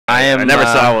I never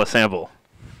saw a sample.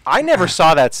 I never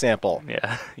saw that sample.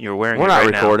 Yeah, you're wearing We're it not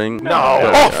right recording. now.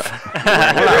 No. We're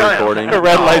not recording. The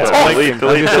red light's blinking.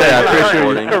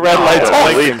 The red light's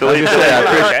blinking.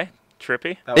 Okay,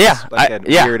 trippy. That was like a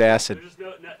weird acid.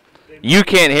 You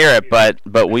can't hear it,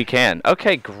 but we can.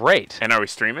 Okay, great. And are we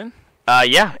streaming?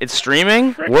 Yeah, it's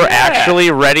streaming. We're actually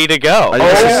ready to go. Are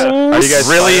you guys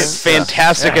really firing?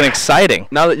 fantastic and exciting.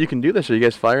 Now that you can do this, are you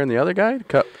guys firing the other guy?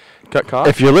 Cut costs?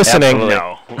 If you're listening,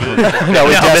 No. no,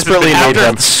 we desperately need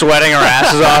them. Sweating our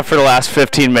asses off for the last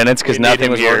 15 minutes because We need nothing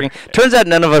him was here. working. Turns out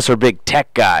none of us are big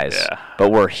tech guys, Yeah.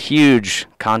 but we're huge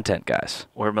content guys.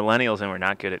 We're millennials and we're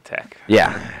not good at tech.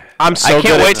 Yeah. I'm so I can't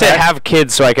good wait at to tech. have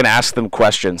kids so I can ask them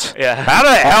questions. Yeah. How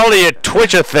the hell do you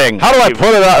Twitch a thing? How do I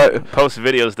put it out? Post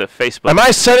videos to Facebook. Am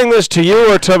I sending this to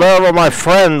you or to my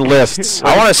friend lists?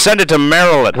 I want to send it to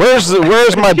Maryland. Where's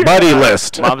my buddy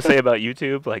list? Mom say about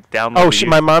YouTube? Like download. Oh,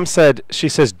 my mom said, she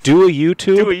says, do a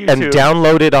YouTube and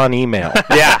download it on email.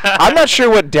 Yeah. I'm not sure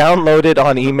what download it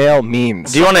on email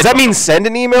means. Do you wanna- Does that mean send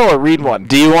an email or read one?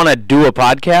 Do you want to do a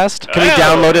podcast? Can we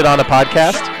download it on a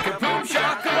podcast?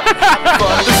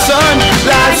 The sun,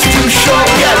 life's too short,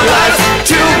 yeah, life's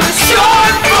too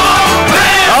short for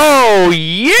pants. Oh,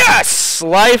 yes!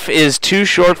 Life is too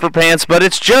short for pants, but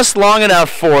it's just long enough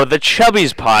for the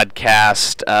Chubbies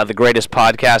podcast, the greatest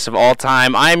podcast of all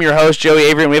time. I am your host, Joey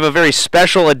Avery, and we have a very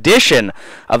special edition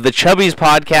of the Chubbies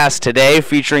podcast today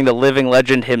featuring the living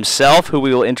legend himself, who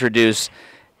we will introduce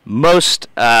most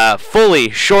fully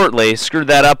shortly. Screwed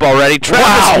that up already.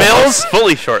 Travis Mills.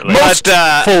 fully shortly. Most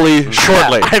fully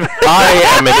shortly. I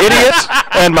am an idiot,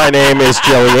 and my name is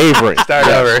Joey Avery. Start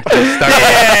over.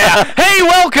 Yeah. Hey,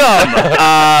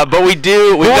 welcome. But we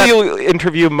do. Who will you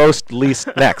interview most least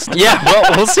next? Yeah,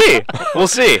 well, we'll see. We'll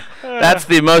see. That's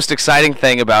the most exciting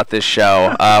thing about this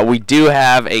show. We do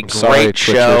have a great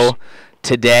show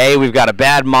today. We've got a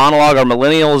bad monologue. Our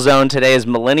millennial zone today is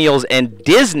millennials and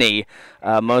Disney.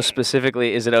 Most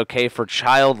specifically, is it okay for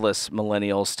childless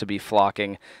millennials to be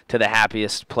flocking to the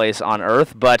happiest place on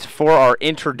earth? But for our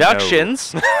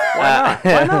introductions, Why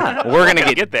not? we're going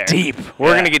to get there. deep.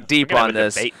 We're going to get deep on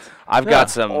this. Debate. I've got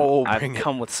some. I've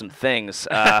come with some things.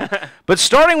 But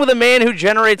starting with a man who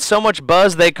generates so much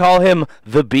buzz, they call him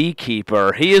the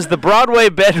Beekeeper. He is the Broadway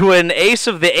Bedouin, ace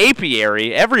of the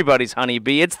apiary, everybody's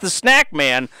honeybee. It's the snack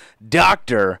man,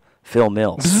 Dr. Phil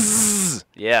Mills.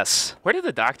 Yes. Where did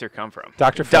the doctor come from?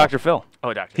 Dr. Phil. Dr. Phil.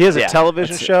 Oh, doctor. He has Yeah, a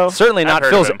television show. Certainly I've not heard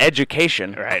of Phil's him.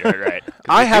 education. Right.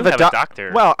 I have a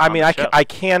doctor. Well, I on mean, the show. I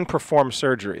can perform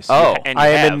surgeries. Oh. And you I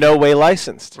am have. in no way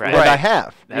licensed. Right. And I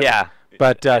have. Yeah.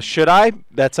 But should I?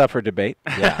 That's up for debate.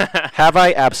 Yeah. Have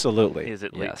I? Absolutely. Is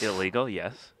it Yes. illegal?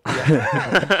 Yes.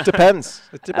 Depends.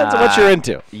 It depends on what you're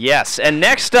into. Yes, and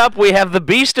next up we have the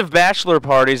beast of bachelor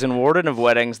parties and warden of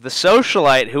weddings, the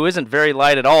socialite who isn't very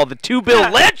light at all, the two-bill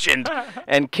legend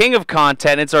and king of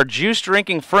content. It's our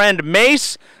juice-drinking friend,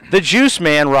 Mace, the Juice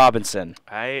Man Robinson.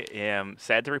 I am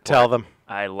sad to report. Tell them.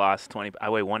 I lost 20. I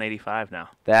weigh 185 now.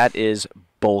 That is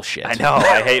bullshit. I know.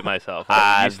 I hate myself.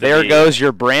 There goes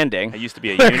your branding. I used to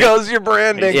be a There unit. goes your I used to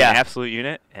branding. be Yeah. an absolute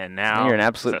unit, and now You're an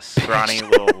absolute just a scrawny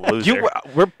little loser.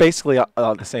 We're basically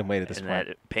the same weight at this and point.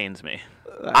 that pains me.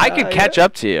 I could catch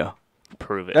up to you.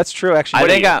 Prove it. That's true, actually. I What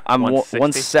think are you, I'm 160?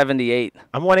 178.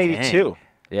 I'm 182.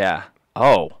 Yeah.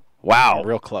 Oh. Wow. Yeah,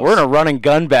 real close. We're in a running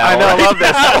gun battle. I know,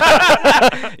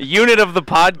 I love this. Unit of the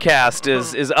podcast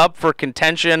is up for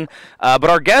contention. But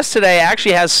our guest today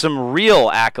actually has some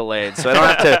real accolades, so I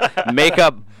don't have to make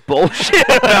up bullshit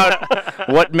about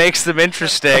what makes them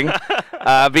interesting.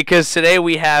 Because today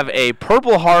we have a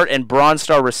Purple Heart and Bronze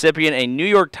Star recipient, a New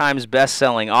York Times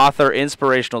best-selling author,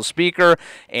 inspirational speaker,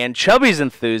 and Chubbies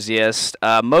enthusiast.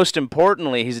 Most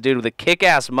importantly, he's a dude with a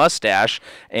kick-ass mustache,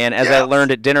 and as I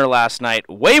learned at dinner last night,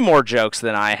 way more jokes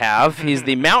than I have. He's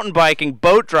the mountain biking,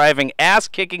 boat driving,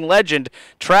 ass-kicking legend,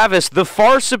 Travis the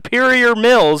Far Superior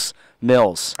Mills.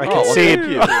 I can see Thank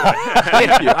you.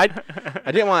 Thank you.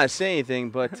 I didn't want to say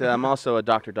anything, but I'm also a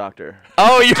doctor.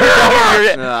 Oh, you're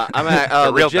I'm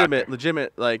a real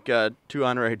legitimate, like 2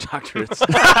 honorary doctorates.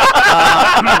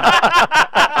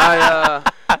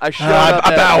 I showed up.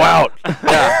 I bow out.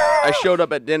 Yeah, I showed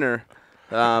up at dinner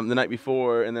the night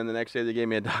before, and then the next day they gave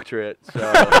me a doctorate. So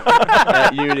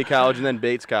at Unity College and then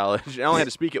Bates College. I only had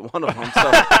to speak at one of them.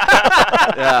 So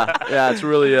yeah, it's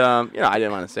really I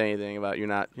didn't want to say anything about you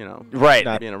not right.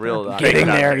 not being a real doctor. Getting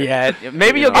there yet.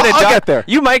 Maybe you'll know. get a I'll get there.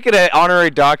 You might get an honorary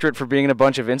doctorate for being in a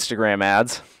bunch of Instagram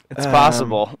ads. It's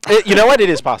possible. You know what? It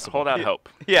is possible. Hold out hope.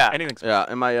 Yeah. Anything's Yeah,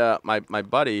 and my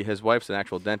buddy, his wife's an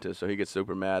actual dentist, so he gets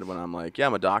super mad when I'm like, yeah,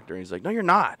 I'm a doctor. And he's like, no, you're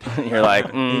not. You're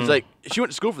like, He's like, she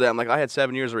went to school for that. I'm like, I had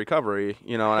 7 years of recovery,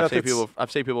 and I've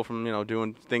saved people from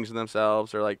doing things to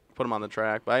themselves or like put them on the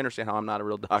track. But I understand how I'm not a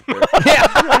real doctor.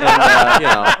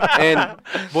 And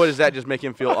boy, does that just make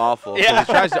him feel awful. Yeah.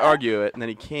 He tries to argue it and then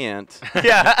he can't.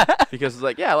 yeah. Because it's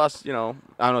like, yeah, I lost, I don't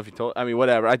know if you told, I mean,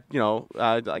 whatever. I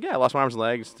lost my arms and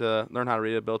legs to learn how to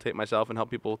rehabilitate myself and help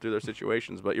people through their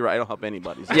situations. But you're right, I don't help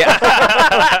anybody. So. Yeah.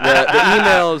 The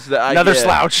emails that I Another get,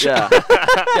 slouch. Yeah.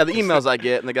 Yeah, the emails I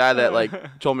get, and the guy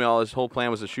that told me all his whole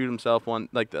plan was to shoot himself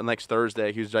the next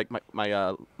Thursday. He was like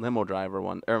my limo driver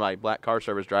my black car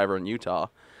service driver in Utah.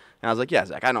 And I was like, yeah,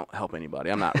 Zach, I don't help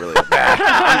anybody. I'm not really bad.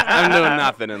 I'm doing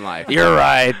nothing in life. You're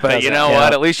right, but you know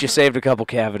what? At least you saved a couple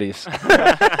cavities.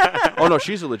 Oh, no,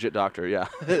 she's a legit doctor, yeah.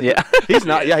 Yeah. He's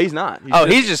not. Yeah, he's not.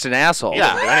 He's just an asshole. He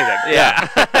doesn't do anything.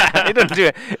 Yeah. He doesn't do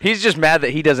it. He's just mad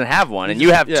that he doesn't have one, and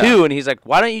you have two, and he's like,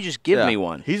 why don't you just give me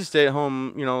one? He's a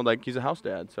stay-at-home, he's a house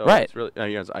dad. So right. It's really,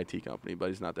 he has an IT company, but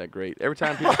he's not that great. Every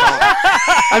time people call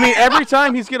every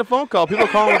time he's get a phone call, people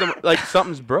call him like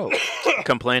something's broke.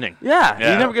 Complaining. Yeah.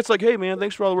 He never gets like, hey, man,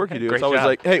 thanks for all the work you do. Great It's always job.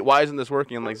 like, hey, why isn't this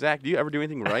working? I'm like, Zach, do you ever do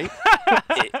anything right?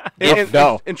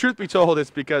 And truth be told, it's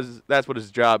because that's what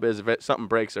his job is. If something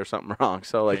breaks, there's something wrong.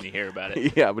 So Then you hear about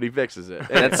it. yeah, but he fixes it.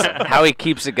 That's how he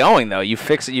keeps it going, though. You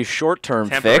fix it, you short-term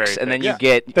Temporary fix, and then fix. you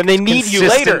get Then they need you consistent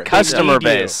later. They customer need you.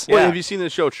 base. Well, Yeah. have you seen the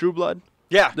show True Blood?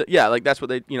 Yeah. Yeah, like that's what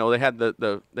they had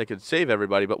they could save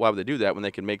everybody, but why would they do that when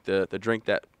they could make the drink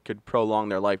that could prolong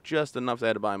their life just enough they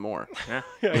had to buy more? Yeah.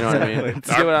 You know what I mean? It's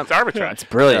arbitrage. It's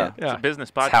brilliant. Yeah. It's a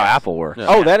business podcast. That's how Apple works. Yeah.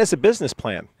 Oh, that is a business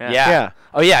plan. Yeah. Yeah.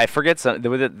 Oh, yeah, I forget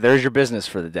something. There's your business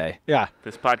for the day. Yeah.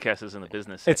 This podcast is in the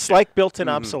business. It's section. like built-in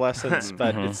obsolescence,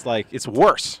 but it's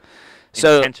worse.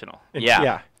 So, intentional. yeah.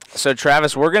 Yeah. So,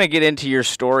 Travis, we're going to get into your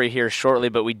story here shortly,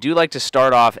 but we do like to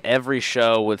start off every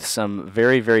show with some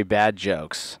very, very bad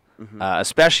jokes.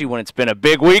 Especially when it's been a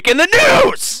big week in the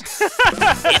news.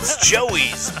 It's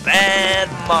Joey's bad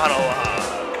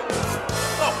monologue.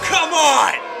 Oh, come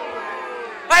on!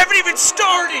 I haven't even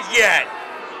started yet!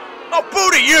 Oh,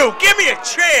 boo to you! Give me a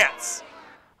chance!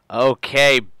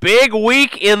 Okay, big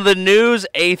week in the news.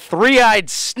 A three-eyed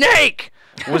snake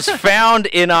was found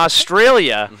in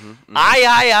Australia.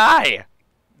 Aye.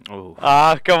 Ooh.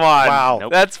 Come on. Wow.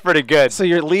 Nope. That's pretty good. So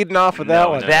you're leading off with that No,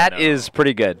 one. no. That is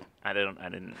pretty good. I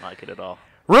didn't like it at all.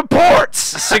 Reports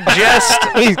suggest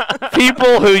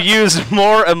people who use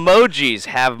more emojis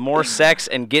have more sex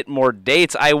and get more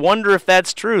dates. I wonder if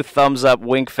that's true. Thumbs up,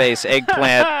 wink face,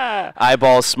 eggplant,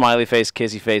 eyeballs, smiley face,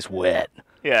 kissy face, wet.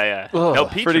 Yeah. Ugh, No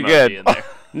peach pretty emoji good. in there.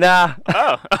 Nah,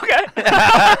 Oh, okay.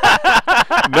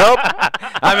 nope.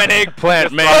 I'm an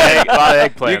eggplant, man. A lot of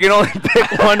eggplants. You can only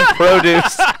pick one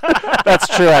produce. That's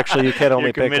true, actually. You can only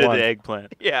You're pick committed one. to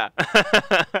eggplant. Yeah.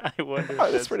 I wonder. If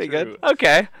that's pretty good.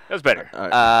 Okay. That was better.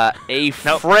 A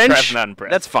Nope, French. Trev's not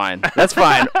impressed. That's fine. That's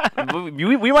fine.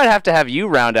 we might have to have you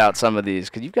round out some of these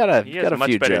because you've got He has a much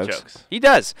few better jokes. jokes. He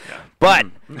does. But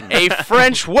a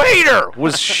French waiter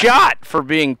was shot for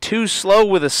being too slow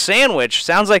with a sandwich.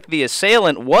 Sounds like the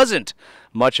assailant wasn't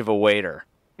much of a waiter.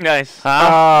 Nice.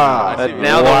 Ah, But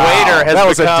now the wow. waiter has That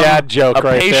was a become dad joke a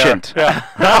right there. patient.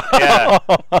 Yeah.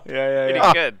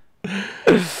 Pretty good.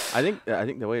 I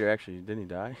think the waiter actually didn't he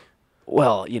die?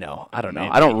 Well, I don't know.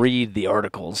 Maybe. I don't read the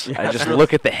articles. I just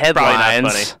look at the Probably not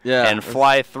headlines funny. Yeah. and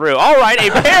fly through. All right,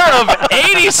 a pair of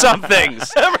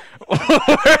 80-somethings.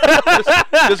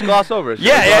 Just gloss over it.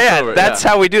 Yeah. That's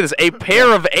how we do this. A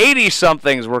pair of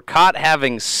 80-somethings were caught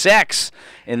having sex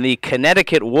in the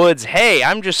Connecticut woods. Hey,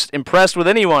 I'm just impressed with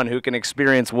anyone who can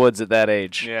experience woods at that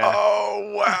age. Yeah.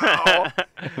 Oh, wow.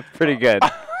 Pretty good.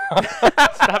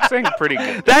 Stop saying pretty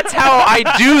good. That's how I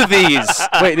do these.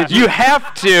 Wait, you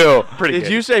have to. Did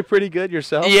you say pretty good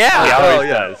yourself? Yeah. He always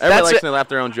does. Everybody That's likes it. to laugh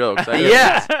their own jokes.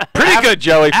 Yeah. Pretty good,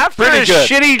 Joey. After Pretty a good.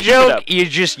 shitty up.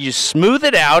 joke, you smooth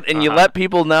it out and you let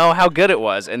people know how good it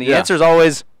was. And the answer is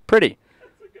always pretty.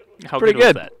 How Pretty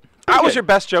good. good. Was That was your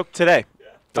best joke today.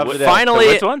 Of the day. Finally,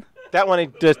 Which one? That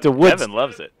one, the woods. Devin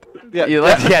loves it.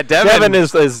 Yeah, Devin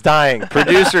is dying.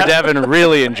 Producer Devin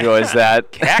really enjoys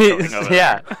that. Cackling over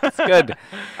Yeah, it's good.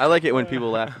 I like it when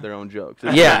people laugh at their own jokes.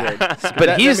 It's Yeah, really good. but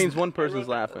that he's means one person's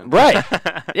laughing. right.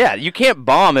 Yeah, you can't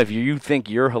bomb if you think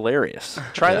you're hilarious.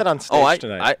 Try that on stage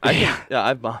tonight.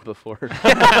 I've bombed before.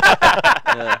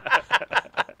 Yeah.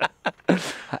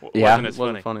 Yeah. Wasn't as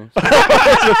Wasn't funny.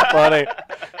 funny. funny.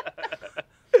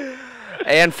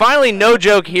 And finally, no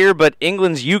joke here, but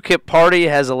England's UKIP party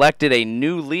has elected a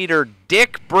new leader,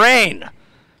 Dick Brain.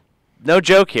 no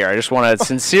joke here. I just want to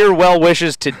sincere well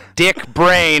wishes to Dick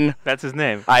Brain. That's his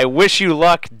name. I wish you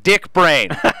luck, Dick Brain.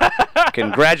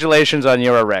 Congratulations on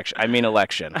your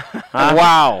election.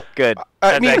 Wow. Good.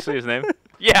 That's actually his name?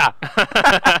 Yeah.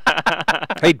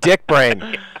 Hey, Dick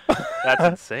Brain. That's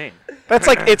insane. That's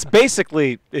like, it's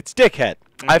Dickhead.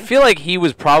 I feel like he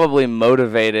was probably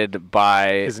motivated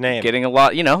by His name. getting a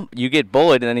lot. You get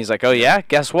bullied, and then he's like, "Oh yeah,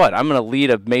 guess what? I'm going to lead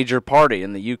a major party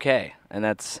in the UK," and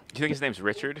that's. Do you think his name's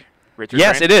Richard? Richard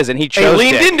Yes, Brain? it is, and he He chose.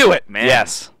 leaned Dick. into it. Man.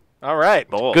 Yes. All right.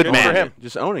 Bold. Good Good man. for him.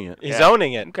 Just owning it. He's Yeah.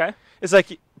 owning it. Okay. It's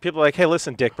like people are like, hey,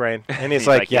 listen, Dick Brain. And he's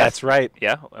like, yeah, yes. that's right.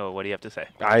 Yeah? Oh, what do you have to say?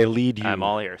 I lead you. I'm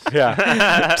all ears.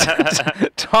 Yeah.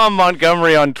 Tom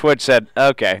Montgomery on Twitch said,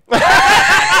 "Okay."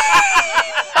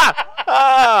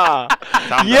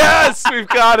 Tom's Yes, we've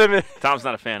got him. Not, Tom's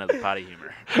not a fan of the potty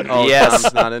humor. Oh, Yes.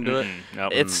 Tom's not into it.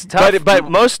 Nope. It's tough, But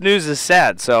most news is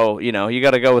sad, so you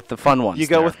got to go with the fun ones. You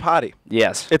go there. with potty.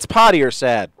 Yes. It's potty or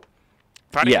sad.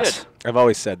 Potty Yes. good. I've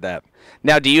always said that.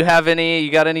 Now, do you have any?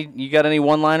 You got any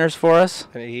one-liners for us?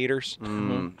 Any heaters?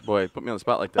 Boy, put me on the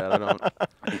spot like that. I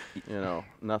don't,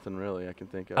 nothing really I can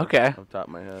think of. Okay. Off the top of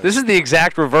my head. This is the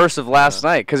exact reverse of last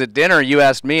night, because at dinner you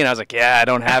asked me, and I was like, "Yeah, I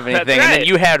don't have anything," and then right.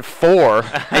 you had 4,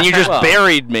 and you just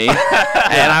buried me,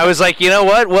 and I was like, "You know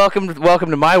what? Welcome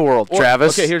to my world, Well,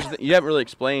 Travis." Okay, here's the you haven't really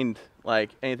explained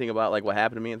like anything about like what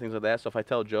happened to me and things like that. So if I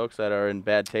tell jokes that are in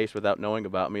bad taste without knowing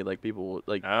about me, like people will,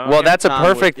 like. Oh, well, okay. that's a Tom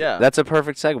would- perfect. yeah. That's a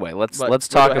perfect segue. Let's But let's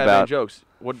do I talk have any about jokes.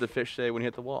 What did the fish say when he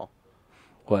hit the wall?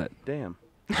 what. Damn.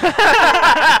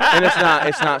 And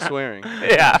it's not swearing.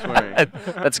 It's Yeah, not swearing.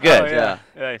 that's good. Oh, Yeah.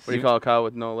 Nice. What do you call a cow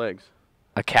with no legs?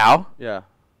 A cow? Yeah.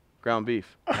 Ground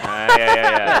beef. Yeah.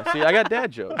 Yeah. See, I got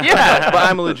dad jokes. Yeah. But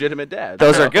I'm a legitimate dad.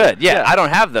 Those are good. Yeah, Yeah. I don't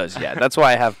have those yet. That's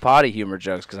why I have potty humor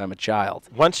jokes, because I'm a child.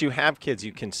 Once you have kids,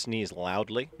 you can sneeze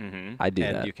loudly, Mm-hmm. I do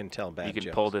and that. you can tell bad You can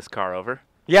jokes. pull this car over.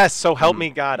 Yes, so help me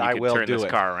God, You I can will turn do this it.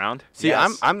 car around. See,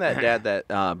 Yes. I'm that dad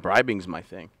that bribing's my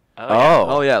thing.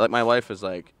 Oh. Yeah, like my wife is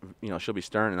like, she'll be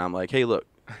stern, and I'm like, hey, look,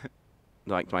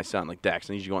 like to my son, like Dax,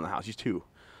 I need you to go in the house. He's 2.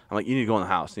 I'm like, you need to go in the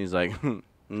house, and he's like,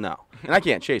 no, and I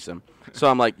can't chase him. So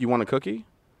I'm like, you want a cookie?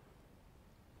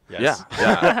 Yes.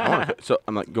 Yeah. I want a cookie. So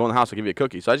I'm like, go in the house, I'll give you a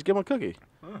cookie. So I just give him a cookie.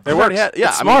 It works. Yeah, It's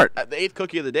I mean, smart. at the 8th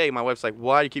cookie of the day, my wife's like,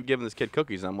 why do you keep giving this kid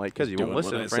cookies? I'm like, because he won't doing what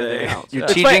listen I for anything say. else. You're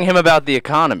Yeah. teaching him about the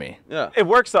economy. Yeah. It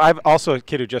works, though. I've also a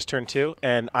kid who just turned 2,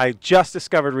 and I just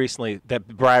discovered recently that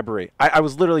bribery. I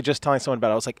was literally just telling someone about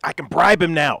it. I was like, I can bribe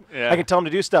him now. Yeah. I can tell him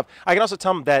to do stuff. I can also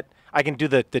tell him that I can do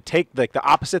the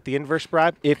opposite, the inverse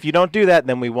bribe. If you don't do that,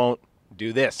 then we won't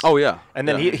do this. Oh, yeah. And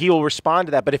then Yeah. he will respond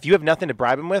to that. But if you have nothing to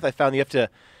bribe him with, I found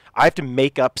I have to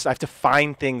make up, I have to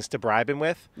find things to bribe him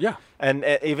with. Yeah. And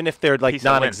even if they're like Piece of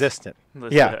lint. non-existent.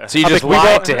 Let's, Yeah. So you I'll just be like,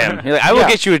 lied to him. You're like, I will Yeah.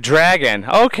 get you a dragon.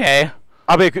 Okay.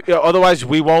 I'll be, otherwise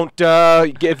we won't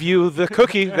give you the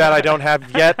cookie that I don't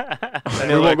have yet. And We they're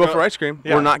won't like, go for ice cream.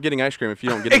 yeah. We're not getting ice cream if you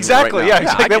don't get it Exactly. right Yeah. now.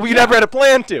 Exactly. That we never had a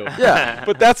plan to. Yeah.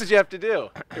 But that's what you have to do.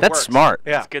 It That's works. smart.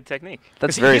 Yeah. That's good technique.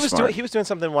 That's 'Cause very he was smart. he was doing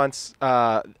something once.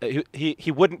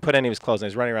 He wouldn't put any of his clothes on.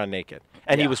 He was running around naked,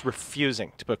 and he Yeah. was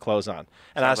refusing to put clothes on.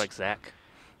 And I Sounds was like Zach.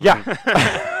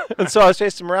 yeah. And so I was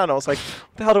chasing him around. I was like,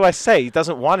 what the hell do I say? He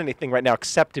doesn't want anything right now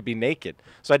except to be naked.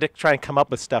 So I had to try and come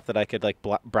up with stuff that I could like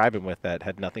bribe him with that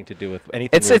had nothing to do with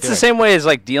anything. It's we were the doing. same way as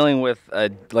like dealing with a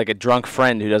drunk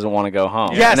friend who doesn't want to go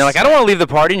home. Yes. And they're like, I don't want to leave the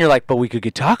party, and you're like, but we could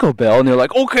get Taco Bell, and they're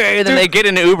like, okay. And then Dude. they get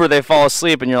in an Uber, they fall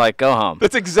asleep, and you're like, go home.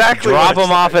 That's exactly Drop what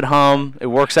them off at home. It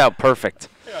works out perfect.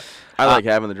 I like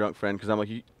having the drunk friend because I'm like,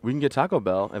 we can get Taco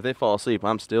Bell. If they fall asleep,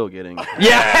 I'm still getting.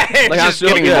 Yeah, Like I'm just still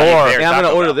getting getting more. And I'm gonna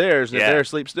Taco order Bell. theirs. And Yeah. if they're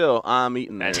asleep still, I'm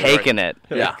eating theirs. Taking it.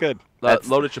 Yeah. Good.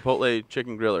 Loaded Chipotle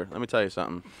chicken griller. Let me tell you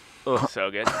something. Oh, so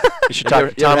good. You should talk to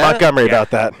you Tom ever had it? Montgomery Yeah. about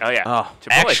that. Oh yeah. Oh, Chipotle's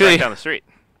actually- right down the street.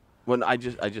 When I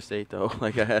just ate though,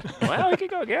 like I had. Well, we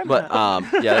could go again. But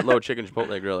yeah, that loaded chicken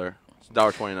Chipotle griller. It's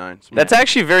 $1.29. That's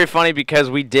actually very funny because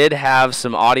we did have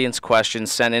some audience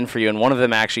questions sent in for you, and one of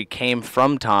them actually came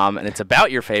from Tom, and it's about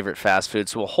your favorite fast food.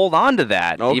 So we'll hold on to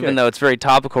that, Okay. even though it's very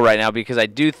topical right now, because I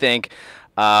do think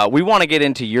we want to get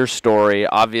into your story.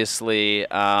 Obviously,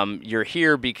 you're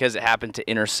here because it happened to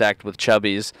intersect with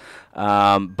Chubbies,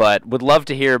 but would love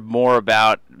to hear more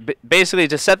about, basically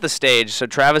to set the stage. So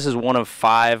Travis is one of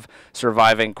 5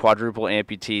 surviving quadruple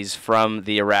amputees from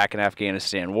the Iraq and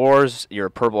Afghanistan wars. You're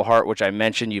a Purple Heart, which I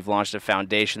mentioned. You've launched a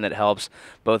foundation that helps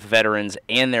both veterans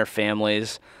and their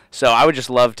families. So I would just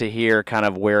love to hear kind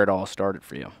of where it all started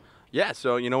for you. Yeah,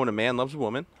 so when a man loves a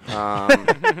woman, they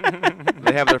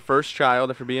have their first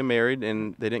child after being married,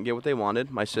 and they didn't get what they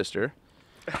wanted, my sister,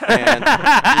 and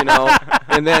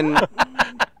and then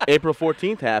April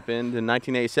 14th happened in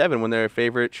 1987 when their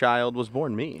favorite child was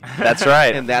born, me. That's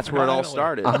right. And that's where it all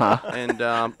started. And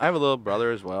I have a little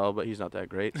brother as well, but he's not that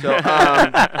great. So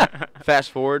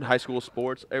fast forward, high school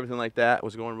sports, everything like that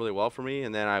was going really well for me.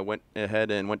 And then I went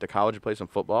ahead and went to college to play some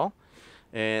football.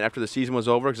 And after the season was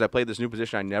over, because I played this new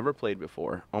position I never played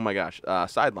before. Oh my gosh,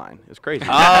 sideline. It's crazy. Oh,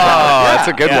 that's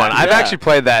a good one. I've actually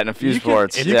played that in a few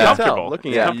sports. it's You can comfortable. tell.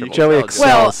 Looking Yeah. at you, Joey can tell.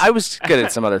 Well, excels. I was good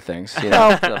at some other things. You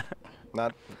know, so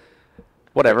Not.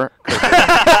 whatever.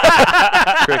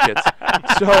 Crickets.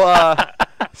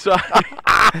 So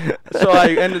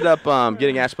I ended up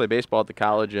getting asked to play baseball at the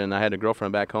college, and I had a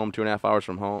girlfriend back home 2.5 hours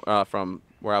from home, from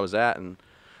where I was at, and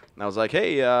I was like,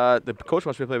 hey, the coach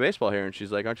wants me to play baseball here, and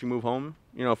she's like, aren't you move home,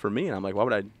 for me? And I'm like, why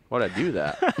would I do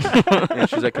that? And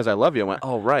she's like, because I love you. I went,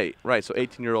 oh, right. So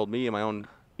 18-year-old me in my own,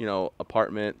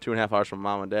 apartment, 2.5 hours from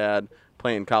mom and dad,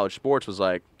 playing college sports was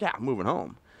like, yeah, I'm moving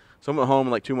home. So I went home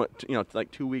like 2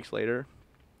 weeks later.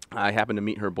 I happened to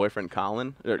meet her boyfriend,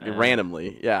 Colin,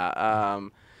 randomly. Yeah.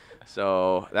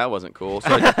 So that wasn't cool.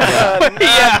 So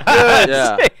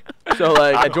yeah. So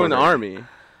I joined the Army.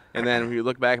 And then when you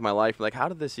look back at my life, like, how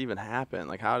did this even happen?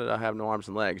 Like, how did I have no arms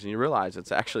and legs? And you realize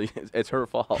it's actually, it's her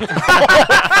fault.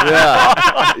 Yeah.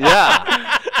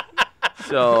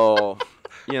 So,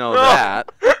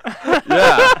 that.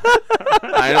 Yeah.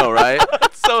 I know, right?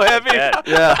 So heavy.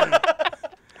 Yeah.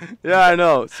 Yeah, I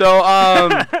know. So,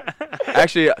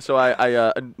 actually,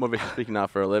 I'm motivational speaking now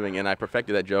for a living, and I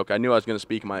perfected that joke. I knew I was going to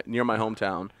speak near my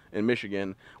hometown in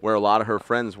Michigan, where a lot of her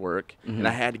friends work, and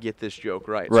I had to get this joke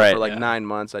right. So Right. for 9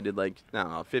 months, I did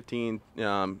 15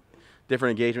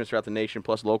 different engagements throughout the nation,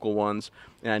 plus local ones,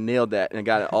 and I nailed that and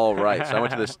got it all right. So I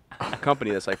went to this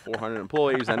company that's 400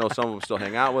 employees. I know some of them still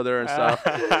hang out with her and stuff.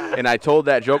 And I told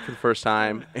that joke for the first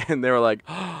time, and they were like,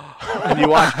 and you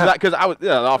watch, because I was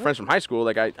all friends from high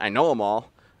school. I know them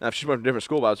all. Now, if she's went to a different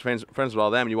school, but I was friends with all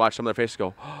them, and you watch some of their faces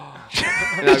go,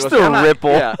 and I Just a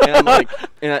ripple. Yeah, and I'm like,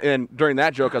 and during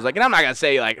that joke, I was like, and I'm not gonna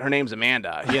say her name's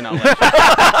Amanda, you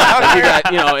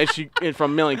got, and she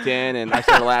from Millington, and I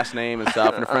said her last name and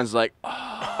stuff, and her friends like, and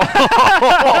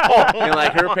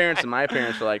her parents and my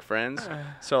parents were friends,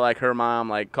 so her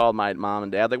mom called my mom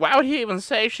and dad why would he even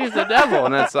say she's the devil?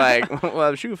 And it's well,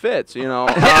 the shoe fits, No,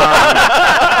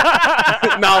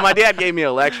 my dad gave me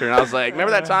a lecture, and I was like,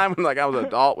 remember that time when I was an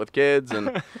adult with kids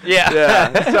and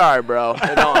yeah, sorry, bro,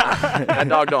 that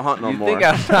dog don't hunt no You more. think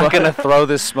I'm not gonna throw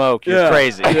this smoke? You're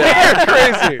crazy. Yeah. You're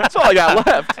crazy. That's all I got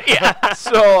left. Yeah.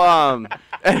 So,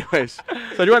 anyways,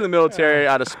 so I joined the military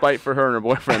out of spite for her and her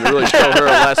boyfriend to really show her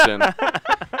a lesson.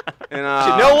 And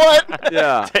You know what?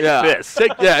 Yeah, Take yeah, this.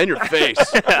 in your face.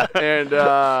 And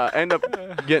end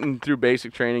up getting through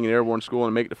basic training in airborne school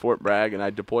and make it to Fort Bragg. And I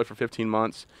deployed for 15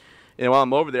 months. And while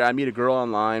I'm over there, I meet a girl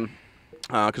online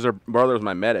because her brother was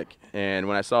my medic. And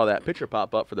when I saw that picture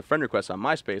pop up for the friend request on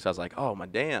MySpace, I was like, oh my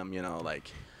damn,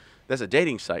 that's a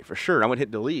dating site for sure. I went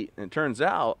hit delete, and it turns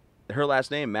out her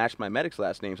last name matched my medic's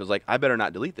last name. So I was like, I better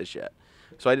not delete this yet.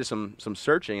 So I did some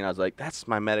searching, and I was like, that's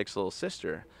my medic's little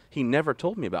sister. He never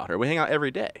told me about her. We hang out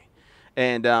every day.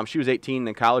 And she was 18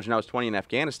 in college, and I was 20 in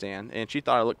Afghanistan, and she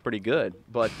thought I looked pretty good.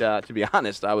 But to be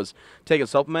honest, I was taking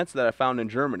supplements that I found in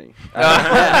Germany.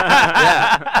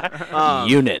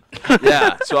 Unit.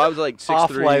 Yeah, so I was 6'3". Off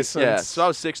license. Yeah, so I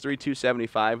was 6'3",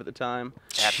 275 at the time.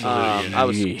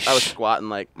 Absolutely. I was squatting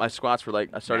my squats were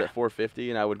I started at 450,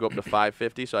 and I would go up to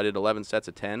 550. So I did 11 sets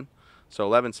of 10. So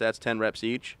 11 sets, 10 reps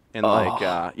each, and So I had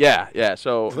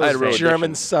a real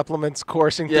German addiction. supplements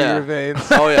coursing through Yeah. your veins.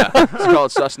 Oh yeah, it's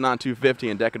called Sustanon 250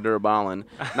 and Decadurabolin.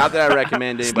 Not that I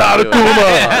recommend anybody. not a do it.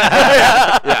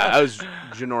 Yeah, I was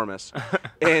ginormous.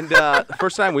 And the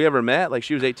first time we ever met,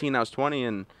 she was 18, I was 20,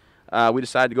 and we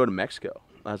decided to go to Mexico.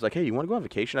 I was like, hey, you want to go on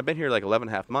vacation? I've been here 11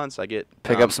 and a half months. I get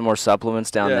Pick up some more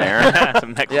supplements down there.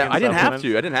 Some Mexican Yeah, I didn't have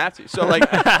supplements. to. So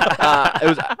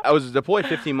I was deployed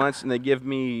 15 months, and they give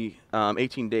me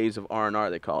 18 days of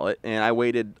R&R, they call it, and I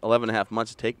waited 11 and a half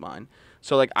months to take mine.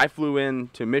 So I flew in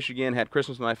to Michigan, had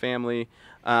Christmas with my family.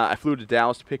 I flew to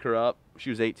Dallas to pick her up. She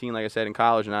was 18, like I said, in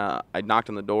college, and I knocked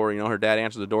on the door. Her dad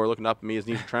answered the door, looking up at me, his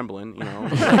knees are trembling.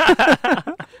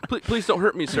 Please don't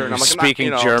hurt me, sir. And I'm like, Speaking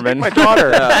I'm not, German. My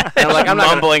daughter. And I'm like, I'm not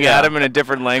mumbling gonna, at him in a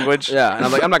different language. Yeah, and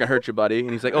I'm like, I'm not gonna hurt you, buddy.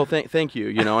 And he's like, oh, thank you,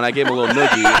 And I gave him a little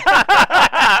noogie.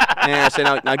 And I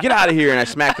said, now get out of here. And I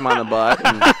smacked him on the butt.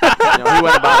 And he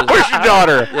went about his. Where's your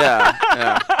daughter? Yeah.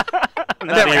 I'm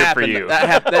That not never here for happened. you.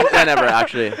 That never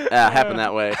actually happened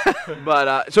that way.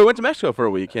 But so we went to Mexico for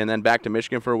a week, and then back to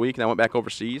Michigan for a week, and I went back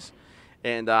overseas.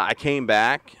 And I came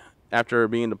back after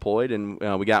being deployed, and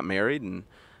we got married, and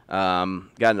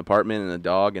got an apartment and a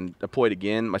dog, and deployed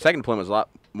again. My second deployment was a lot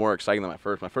more exciting than my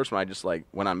first. My first one, I just like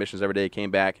went on missions every day,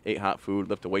 came back, ate hot food,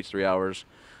 lifted weights 3 hours,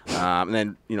 and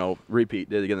then repeat,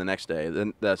 did it again the next day.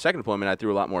 Then the second deployment, I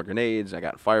threw a lot more grenades. I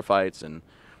got in firefights and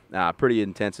pretty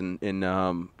intense in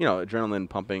adrenaline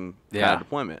pumping kind of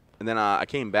deployment. And then I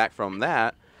came back from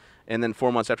that, and then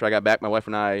 4 months after I got back, my wife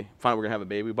and I finally were gonna have a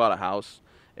baby. We bought a house,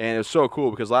 and it was so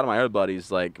cool because a lot of my other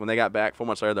buddies, like when they got back 4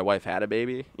 months later, their wife had a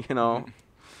baby,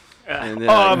 And then,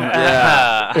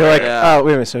 You're like, oh,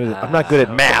 wait a minute. So I'm not good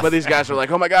at math. But these guys are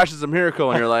like, oh my gosh, it's a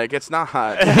miracle, and you're like, it's not.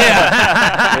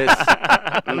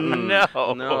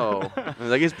 No. And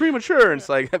like, it's premature, and it's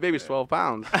like that baby's 12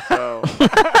 pounds. So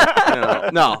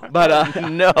no, but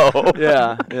No.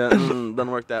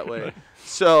 doesn't work that way.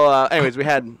 So, anyways, we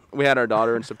had our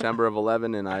daughter in September of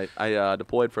 11, and I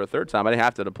deployed for a third time. I didn't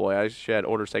have to deploy. She had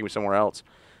orders to take me somewhere else.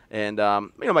 And,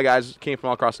 my guys came from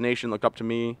all across the nation, looked up to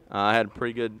me. I had a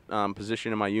pretty good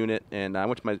position in my unit, and I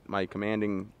went to my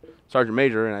commanding sergeant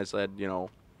major, and I said,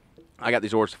 I got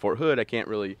these orders to Fort Hood. I can't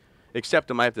really accept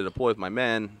them. I have to deploy with my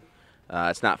men.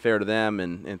 It's not fair to them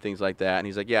and things like that. And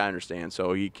he's like, yeah, I understand.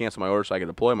 So he canceled my order so I could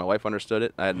deploy. My wife understood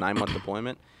it. I had a 9-month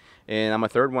deployment. And on my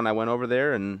third one, I went over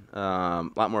there, and a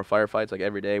lot more firefights, like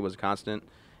every day was a constant.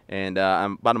 And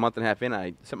I'm about a month and a half in,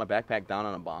 I set my backpack down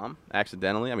on a bomb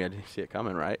accidentally. I mean, I didn't see it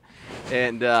coming, right?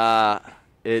 And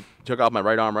it took off my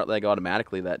right arm, right leg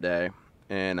automatically that day.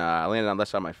 And I landed on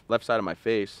the left side of my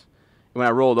face. And when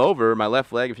I rolled over, my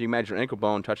left leg, if you imagine your ankle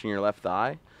bone touching your left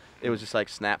thigh, it was just like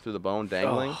snapped through the bone,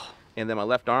 dangling. Oh. And then my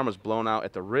left arm was blown out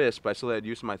at the wrist, but I still had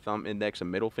use of my thumb, index,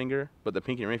 and middle finger. But the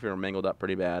pinky and ring finger were mangled up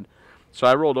pretty bad. So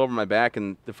I rolled over my back,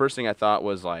 and the first thing I thought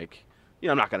was like,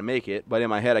 I'm not going to make it. But in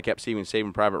my head, I kept seeing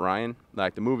Saving Private Ryan,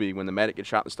 like the movie when the medic gets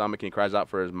shot in the stomach and he cries out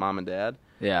for his mom and dad.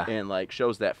 Yeah. And, like,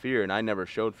 shows that fear. And I never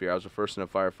showed fear. I was the first in a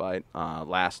firefight,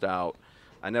 last out.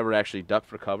 I never actually ducked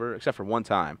for cover, except for one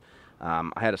time. I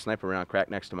had a sniper round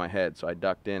cracked next to my head, so I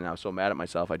ducked in. And I was so mad at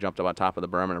myself, I jumped up on top of the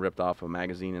berm and I ripped off a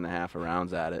magazine and a half of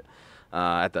rounds at it,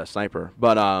 at the sniper.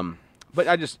 But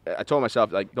I told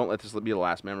myself, like, don't let this be the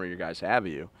last memory you guys have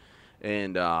of you.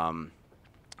 And I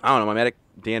don't know, my medic,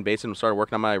 Dan Bateson, started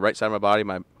working on my right side of my body.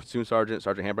 My platoon sergeant,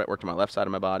 Sergeant Hambright, worked on my left side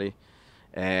of my body.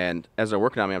 And as they're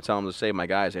working on me, I'm telling them to save my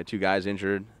guys. I had 2 guys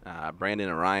injured, Brandon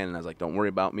and Ryan, and I was like, don't worry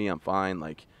about me, I'm fine.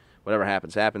 Like, whatever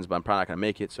happens, happens, but I'm probably not going to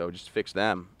make it, so just fix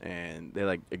them. And they,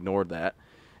 like, ignored that.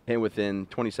 And within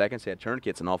 20 seconds, they had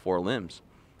tourniquets in all 4 limbs.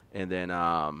 And then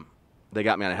they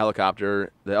got me on a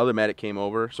helicopter. The other medic came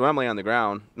over. So I'm laying on the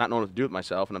ground, not knowing what to do with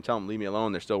myself, and I'm telling them, leave me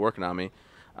alone. They're still working on me.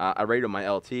 I raided my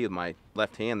LT with my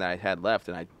left hand that I had left,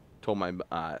 and I told my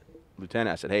lieutenant,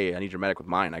 I said, hey, I need your medic with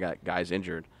mine. I got guys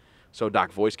injured. So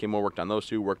Doc Voice came over, worked on those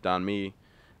 2, worked on me.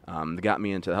 They got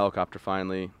me into the helicopter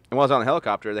finally. And while I was on the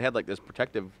helicopter, they had like this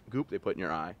protective goop they put in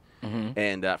your eye. Mm-hmm.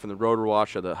 And from the rotor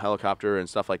wash of the helicopter and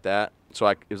stuff like that. So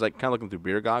it was like kind of looking through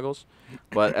beer goggles.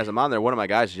 But as I'm on there, one of my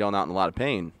guys was yelling out in a lot of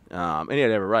pain. And he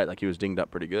had every right. Like, he was dinged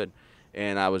up pretty good.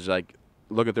 And I was like,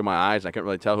 looking through my eyes, I couldn't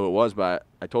really tell who it was, but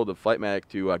I told the flight medic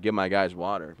to give my guys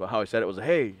water. But how I said it was,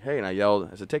 hey, and I yelled,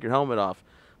 I said, take your helmet off.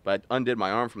 But I undid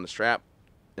my arm from the strap,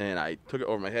 and I took it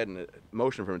over my head and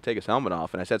motioned for him to take his helmet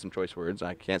off, and I said some choice words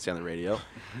I can't say on the radio.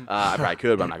 I probably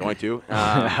could, but I'm not going to.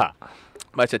 But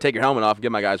I said, take your helmet off,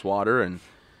 give my guys water, and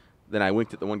then I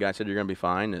winked at the one guy and said, you're going to be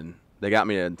fine, and they got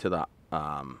me into the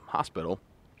hospital.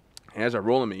 And as they're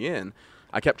rolling me in,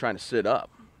 I kept trying to sit up.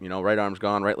 Right arm's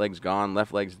gone, right leg's gone,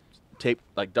 left leg's taped,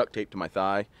 like duct tape to my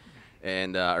thigh,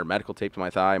 and or medical tape to my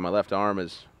thigh. My left arm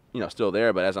is, still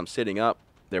there, but as I'm sitting up,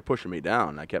 they're pushing me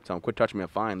down. I kept telling them, quit touching me, I'm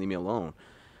fine, leave me alone.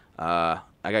 I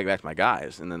got to get back to my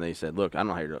guys, and then they said, look, I don't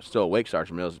know how you're still awake,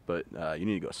 Sergeant Mills, but you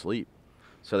need to go sleep.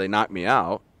 So they knocked me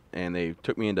out, and they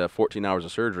took me into 14 hours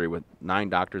of surgery with 9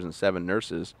 doctors and 7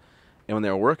 nurses. And when they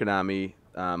were working on me,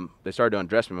 they started to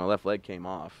undress me. My left leg came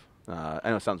off. I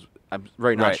know it sounds, I'm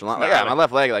very nonchalant. Right. Like, yeah, my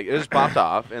left leg, like, it just popped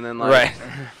off. And then, like,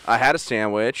 I had a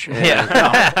sandwich.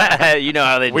 And, you know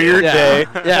how they do. Weird day.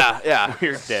 Yeah.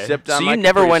 Weird day. Sipped on so my you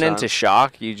never went Capri into Sun.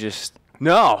 shock? You just...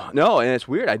 No, and it's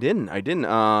weird. I didn't. I think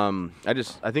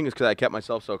it's because I kept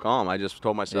myself so calm. I just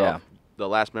told myself the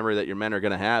last memory that your men are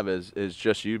going to have is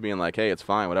just you being like, hey, it's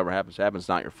fine. Whatever happens, happens. It's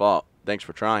not your fault. Thanks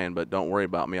for trying, but don't worry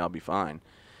about me. I'll be fine.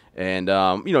 And,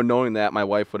 knowing that my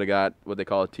wife would have got what they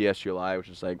call a TSGLI, which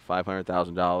is like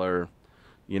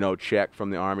 $500,000, check from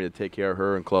the Army to take care of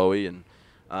her and Chloe. And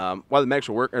while the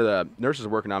nurses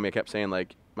were working on me, I kept saying,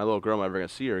 like, my little girl, I'm never going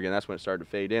to see her again. That's when it started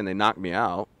to fade in. They knocked me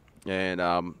out. And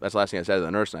that's the last thing I said to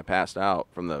the nurse, and I passed out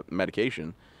from the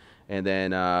medication. And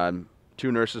then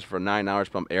 2 nurses for 9 hours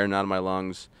pumped air out of my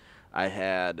lungs. I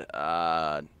had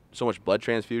so much blood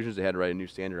transfusions, they had to write a new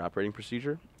standard operating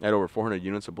procedure. I had over 400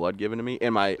 units of blood given to me,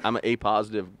 and I'm an A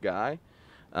positive guy.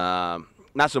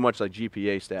 Not so much like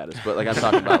GPA status, but like I'm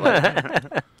talking about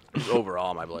like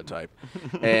overall my blood type.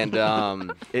 And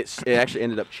it actually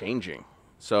ended up changing.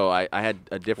 So I had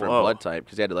a different blood type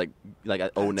because they had to like a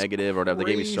O negative or whatever. They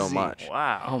gave me so much.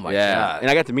 Wow. Oh my Yeah, god.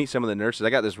 and I got to meet some of the nurses. I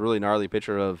got this really gnarly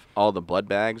picture of all the blood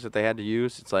bags that they had to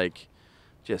use. It's like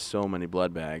just so many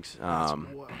blood bags.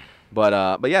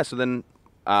 But yeah, so then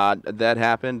that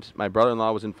happened. My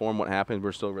brother-in-law was informed what happened.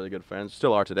 We're still really good friends,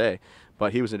 still are today.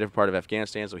 But he was in a different part of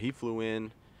Afghanistan, so he flew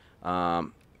in.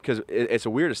 Because it's the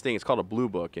weirdest thing. It's called a blue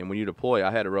book, and when you deploy,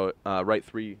 I had to write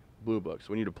 3 blue books.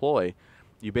 When you deploy,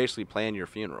 you basically plan your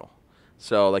funeral.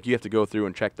 So like you have to go through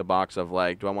and check the box of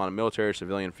like, do I want a military or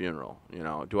civilian funeral? You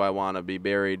know, do I want to be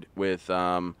buried with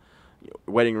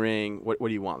wedding ring? What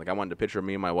do you want? Like I wanted a picture of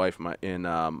me and my wife, my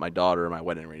daughter, and my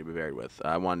wedding ring to be buried with.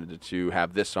 I wanted to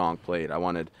have this song played.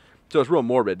 So it's real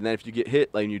morbid. And then if you get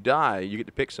hit, like and you die, you get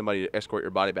to pick somebody to escort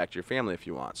your body back to your family if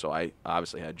you want. So I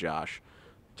obviously had Josh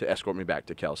to escort me back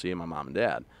to Kelsey and my mom and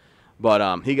dad.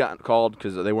 But he got called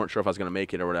because they weren't sure if I was going to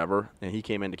make it or whatever. And he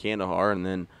came into Kandahar, and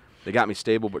then they got me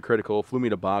stable but critical, flew me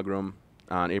to Bagram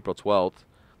on April 12th.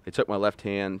 They took my left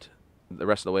hand the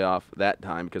rest of the way off that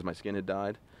time because my skin had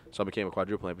died. So I became a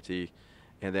quadruple amputee.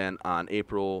 And then on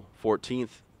April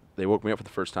 14th, they woke me up for the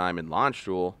first time in launch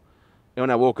school. And when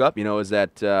I woke up, you know, it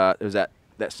was that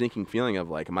sinking feeling of,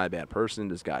 like, am I a bad person?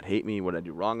 Does God hate me? What did I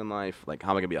do wrong in life? Like, how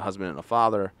am I going to be a husband and a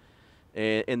father?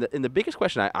 And the biggest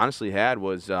question I honestly had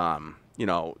was, you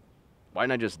know, why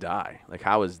didn't I just die? Like,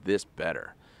 how is this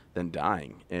better than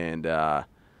dying? And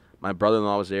my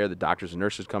brother-in-law was there. The doctors and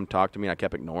nurses come talk to me. I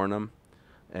kept ignoring them.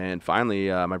 And finally,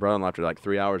 my brother-in-law, after like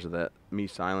 3 hours of that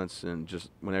silence, and just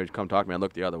when they would come talk to me, I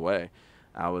looked the other way.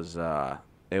 I was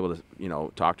able to, you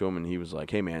know, talk to him, and he was like,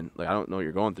 "Hey, man, like I don't know what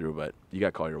you're going through, but you got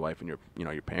to call your wife and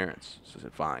your parents." So I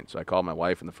said, "Fine." So I called my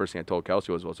wife, and the first thing I told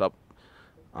Kelsey was, "What's up?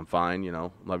 I'm fine, you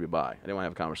know, love you, bye." I didn't want to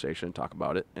have a conversation, talk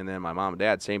about it. And then my mom and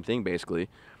dad, same thing basically.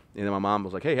 And then my mom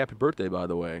was like, "Hey, happy birthday, by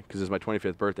the way," because it was my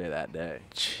 25th birthday that day.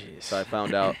 Jeez. So I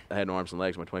found out I had no arms and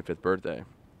legs my 25th birthday.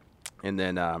 And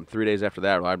then 3 days after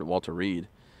that, I arrived at Walter Reed,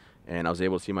 and I was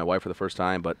able to see my wife for the first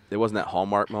time. But it wasn't that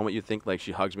Hallmark moment you think, like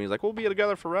she hugs me, like, "We'll be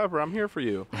together forever. I'm here for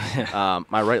you."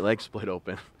 My right leg split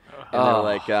open. And they're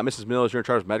like, "Mrs. Mills, you're in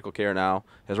charge of medical care now.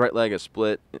 His right leg is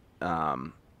split.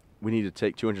 We need to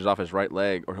take 2 inches off his right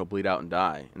leg or he'll bleed out and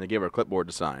die." And they gave her a clipboard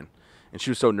to sign. And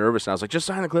she was so nervous, and I was like, "Just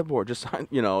sign the clipboard. Just sign,"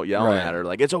 you know, yelling at her.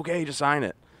 Like, "It's okay, just sign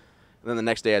it." And then the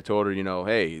next day I told her, you know,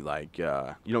 "Hey, like,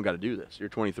 you don't got to do this. You're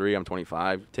 23, I'm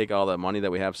 25. Take all the money that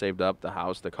we have saved up, the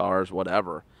house, the cars,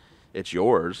 whatever. It's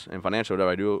yours. And financially,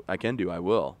 whatever I can do, I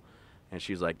will." And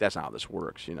she's like, "That's not how this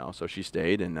works," you know. So she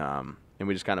stayed, and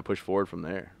we just kind of pushed forward from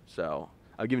there. So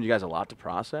I've given you guys a lot to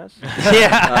process.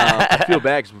 Yeah. I feel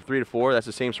bad because from 3 to 4, that's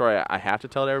the same story I have to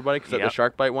tell to everybody because the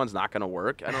shark bite one's not going to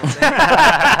work, I don't think.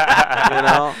 You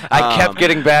know? I kept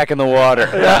getting back in the water.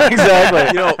 Yeah, exactly.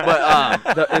 You know,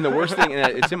 but the worst thing,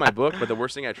 and it's in my book, but the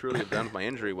worst thing I truly have done with my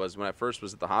injury was when I first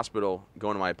was at the hospital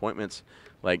going to my appointments,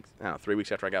 like, I don't know, 3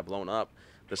 weeks after I got blown up,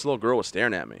 this little girl was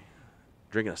staring at me,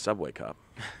 drinking a Subway cup.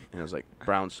 And it was like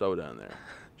brown soda in there.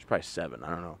 She's probably 7, I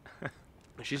don't know.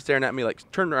 She's staring at me,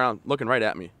 like, turned around, looking right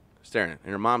at me, staring.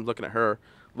 And her mom looking at her,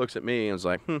 looks at me, and was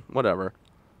like, whatever.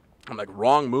 I'm like,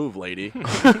 "Wrong move, lady."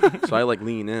 So I, like,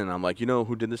 lean in, and I'm like, "You know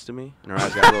who did this to me?" And her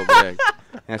eyes got a little big.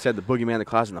 And I said, "The boogeyman in the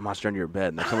closet and the monster under your bed.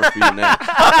 And they're coming for you next."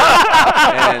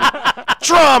 And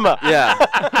Trauma. yeah.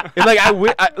 And,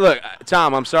 like, look,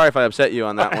 Tom, I'm sorry if I upset you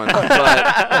on that one.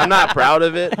 But I'm not proud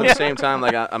of it. But at the same time,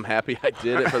 like, I'm happy I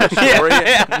did it for the story.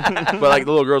 But, like,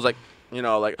 the little girl's like, you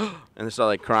know, like, and they started,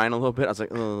 like, crying a little bit. I was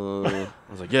like, I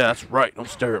was like, "Yeah, that's right. Don't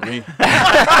stare at me."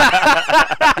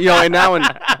 You know, and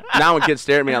now when kids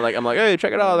stare at me, I'm like, "Hey,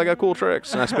 check it out. I got cool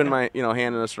tricks." And I spin my, you know,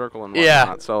 hand in a circle and whatnot.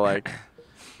 Yeah. So, like,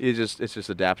 it's just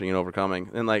adapting and overcoming.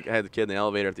 And, like, I had the kid in the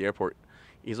elevator at the airport.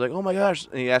 He's like, "Oh my gosh!"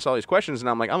 And he asked all these questions, and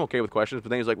I'm like, "I'm okay with questions." But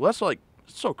then he's like, "Well, that's like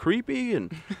so creepy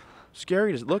and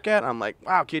scary to look at." I'm like,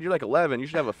 "Wow, kid, you're like 11. You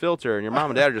should have a filter, and your mom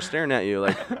and dad are just staring at you.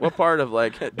 Like, what part of,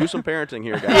 like, do some parenting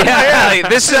here, guys?" Yeah, like,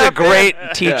 this is a great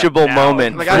teachable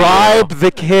moment. Like, Bribe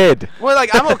the kid. Well,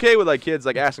 like, I'm okay with, like, kids,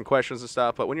 like, asking questions and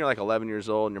stuff, but when you're like 11 years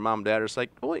old and your mom and dad are just like,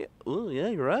 "Oh yeah,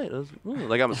 you're right."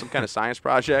 Like I'm some kind of science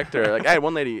project, or like I had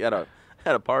one lady at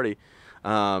a party,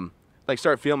 like,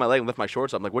 start feeling my leg and lift my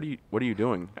shorts up. I'm like, what are you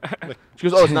doing? She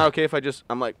goes, "Oh, it's not okay if I just,"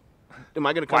 I'm like, "Am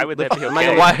I gonna come? Why would that be Am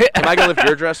I okay? gonna lift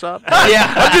your dress up?"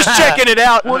 Yeah. I'm just checking it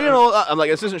out. Well, you know, I'm like,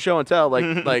 this isn't show and tell.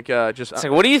 Like, just. It's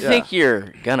like, what do you yeah. think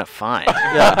you're gonna find?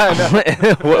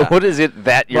 Yeah. What is it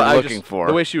that you're But looking for?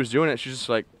 The way she was doing it, she's just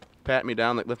like, pat me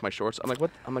down, like lift my shorts. I'm like,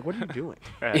 what? I'm like, what are you doing?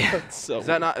 So Is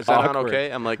that not awkward.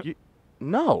 okay? I'm like,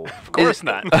 no. Of course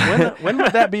not. When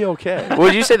would that be okay?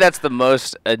 Would you say that's the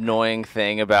most annoying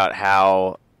thing about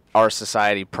how our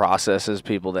society processes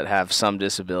people that have some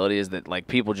disability is that like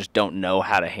people just don't know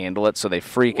how to handle it, so they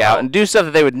freak out and do stuff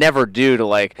that they would never do to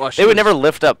like they would never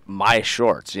lift up my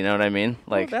shorts. You know what I mean?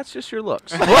 Like Well, that's just your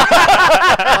looks.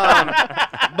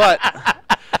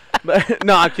 But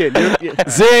no, I'm kidding.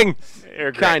 Zing!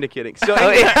 You're great. Kind of kidding. So,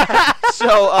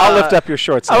 I'll lift up your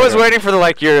shorts. I was later. waiting for the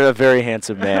like you're a very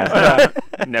handsome man.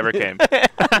 Never came.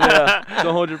 yeah,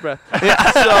 don't hold your breath.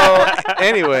 So,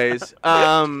 anyways,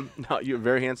 no, you're a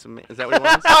very handsome man. Is that what he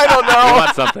wants? I don't You know.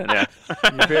 want something,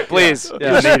 yeah. Please,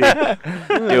 Yeah.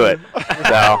 do it.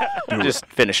 So just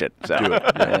finish it. So Do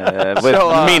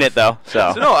it. mean it though.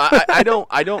 So, So no,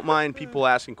 I don't mind people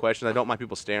asking questions. I don't mind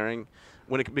people staring.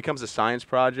 When it becomes a science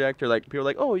project, or like people are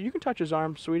like, oh, you can touch his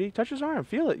arm, sweetie, touch his arm,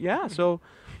 feel it, yeah. So,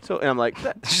 and I'm like,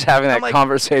 just having that I'm like-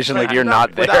 conversation like you're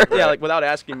not there. without, yeah, like without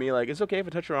asking me, like, it's okay if I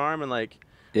touch your arm, and like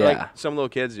some little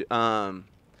kids, I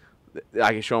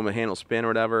can show them a handle spin or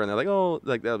whatever, and they're like, oh,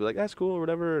 like they'll be like, that's cool or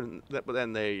whatever, and but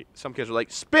then some kids are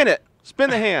like, spin the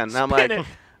hand, and I'm like,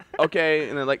 okay,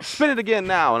 and they're like, spin it again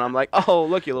now, and I'm like, oh,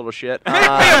 look, you little shit. Make me a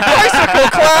bicycle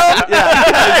clown. Yeah,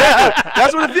 exactly.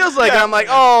 That's what it feels like. And I'm like,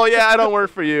 oh yeah, I don't work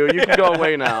for you. You can go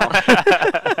away now.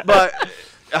 But,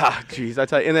 jeez, I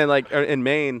tell you. And then like in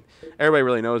Maine, everybody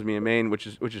really knows me in Maine, which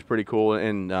is pretty cool.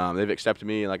 And they've accepted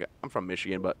me. Like I'm from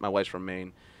Michigan, but my wife's from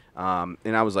Maine. And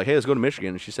I was like, hey, let's go to Michigan.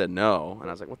 And she said no. And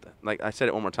I was like, what the? Like I said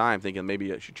it one more time, thinking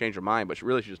maybe she'd change her mind, but she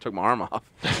just took my arm off.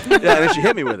 Yeah, and then she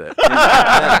hit me with it.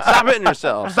 And, stop hitting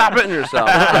yourself. Stop hitting yourself.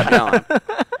 Stop yelling.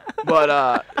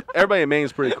 But everybody in Maine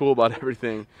is pretty cool about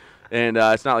everything. And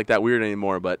it's not like that weird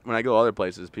anymore. But when I go other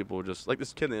places, people were just like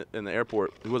this kid in the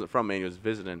airport who wasn't from Maine, he was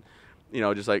visiting. You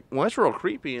know, just like, well, that's real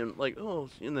creepy, and like, oh,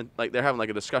 and then like they're having like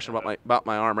a discussion about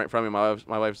my arm right in front of me.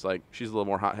 My wife's like, she's a little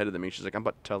more hot-headed than me. She's like, I'm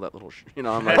about to tell that little, you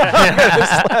know, I'm like,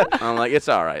 I'm like, it's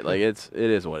all right, like it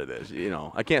is what it is, you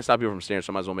know. I can't stop people from staring,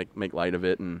 so I might as well make light of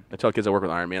it. And I tell kids I work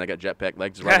with Iron Man, I got jetpack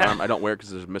legs, right arm. I don't wear it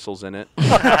because there's missiles in it. You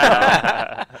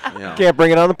know. Can't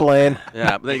bring it on the plane.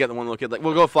 Yeah, but then you got the one little kid like,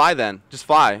 well, go fly then, just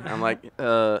fly. And I'm like,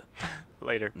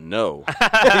 Later. no.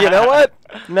 You know what?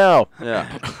 No.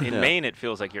 Yeah. In Yeah. Maine, it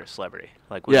feels like you're a celebrity.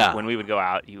 Like when we would go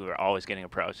out, you were always getting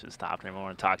approached and stopped, and everyone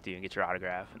wanted to talk to you and get your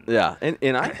autograph. And Yeah,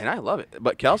 and I love it.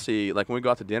 But Kelsey, like when we go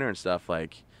out to dinner and stuff,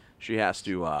 like she has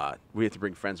to, we have to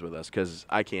bring friends with us because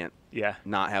I can't yeah.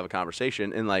 not have a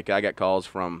conversation. And like I got calls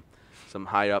from some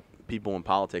high up people in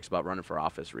politics about running for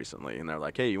office recently, and they're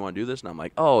like, hey, you want to do this? And I'm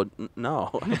like, oh, no.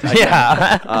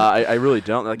 I really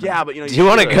don't. They're like, yeah, but you know. Do you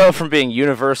want to go from being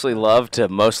universally loved to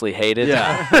mostly hated?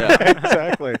 Yeah.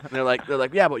 Exactly. And they're like,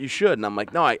 yeah, but you should. And I'm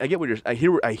like, no, I get what you're. I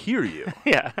hear you.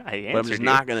 Yeah, But I'm just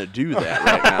not gonna do that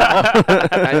right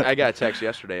now. I got a text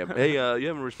yesterday. Hey, you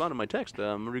haven't responded to my text.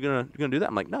 Are you gonna do that?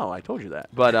 I'm like, no, I told you that.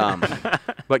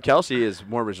 But Kelsey is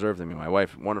more reserved than me. My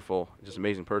wife, wonderful, just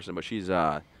amazing person, but she's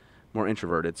more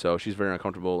introverted, so she's very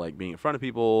uncomfortable like being in front of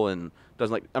people and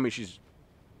doesn't like. I mean, she's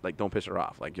like, don't piss her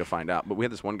off. Like you'll find out. But we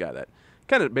had this one guy that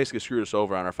kind of basically screwed us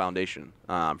over on our foundation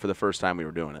for the first time we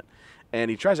were doing it. And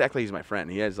he tries to act like he's my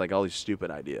friend. He has like all these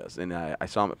stupid ideas. And I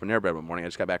saw him at Panera Bread one morning. I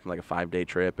just got back from like a 5-day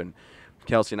trip, and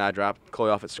Kelsey and I dropped Chloe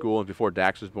off at school and before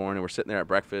Dax was born, and we're sitting there at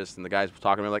breakfast, and the guys were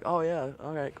talking to me like, oh yeah,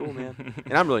 all right, cool, man.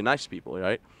 And I'm really nice to people,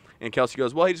 right? And Kelsey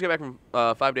goes, well, he just got back from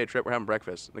a 5-day trip. We're having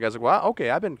breakfast. And the guy's like, well,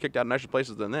 okay, I've been kicked out of nicer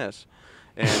places than this.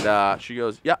 And she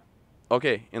goes, yeah,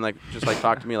 okay. And like just like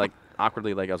talked to me like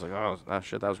awkwardly, like I was like, oh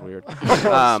shit, that was weird.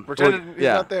 Pretending he's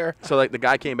not there. So like the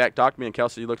guy came back, talked to me, and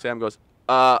Kelsey looks at him and goes,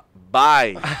 bye.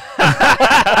 Bye.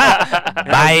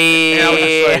 And I was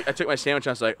just like, I took my sandwich and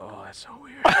I was like, oh, that's so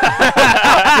weird.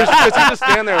 Because he's just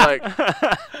standing there like,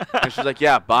 and she's like,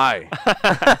 yeah, bye.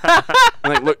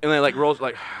 And like look, and then like rolls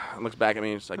like, and looks back at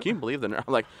me and she's like, can you believe the nerd?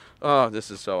 I'm like, oh, this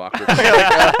is so awkward.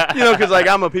 Like, you know, because like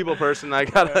I'm a people person. I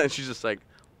gotta. And she's just like,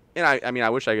 and I mean, I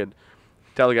wish I could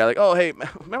tell the guy like, oh, hey,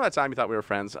 remember that time you thought we were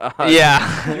friends?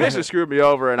 Yeah. You basically screwed me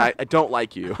over, and I don't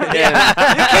like you. And, You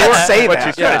can't say What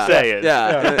that. you're trying to say is.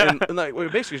 yeah. And like, what we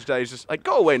basically should tell you is just like,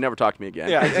 go away, never talk to me again.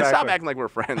 Yeah, And stop exactly. acting like we're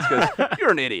friends because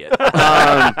you're an idiot.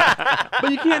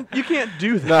 But you can't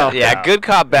do that. No. Yeah, good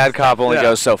cop, bad cop only Yeah.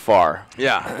 goes so far.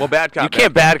 Yeah. Well, bad cop. You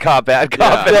can't bad cop, bad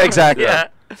cop. Yeah. Exactly. Yeah.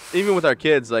 Even with our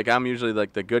kids, like I'm usually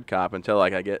like the good cop until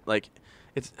like I get like.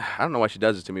 I don't know why she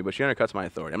does this to me, but she undercuts my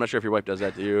authority. I'm not sure if your wife does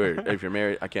that to you or if you're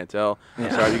married. I can't tell. I'm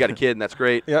sorry. You got a kid, and that's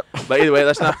great. Yep. But either way,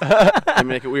 let's not let me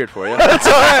make it weird for you. That's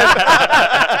all right.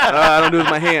 I don't do it with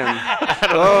my hand.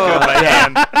 My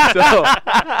hand. So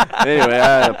anyway,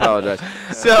 I apologize.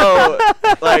 So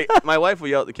like my wife will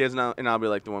yell at the kids, and I'll be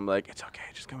like the one like, it's okay,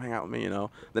 just come hang out with me,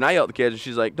 Then I yell at the kids, and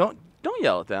she's like, don't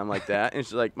yell at them like that. And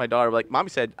she's like, my daughter, like, Mommy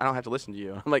said I don't have to listen to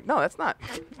you. I'm like, no, that's not.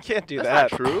 You can't do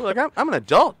That's that. not true. Like I'm an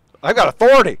adult. I've got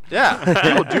authority. Yeah,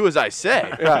 you will do as I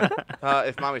say. Yeah.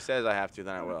 If Mommy says I have to,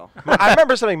 then I will. I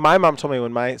remember something my mom told me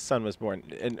when my son was born,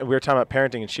 and we were talking about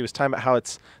parenting, and she was talking about how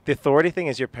it's the authority thing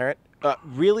as your parent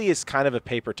really is kind of a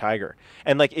paper tiger.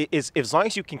 And like it is, as long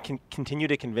as you can continue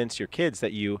to convince your kids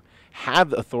that you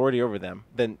have the authority over them,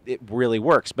 then it really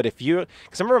works. But if you,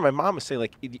 because I remember my mom would say,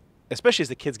 like, especially as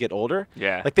the kids get older,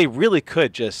 like they really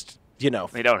could just, they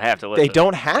don't have to listen. They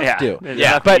don't have to.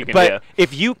 Yeah. But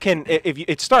if you can,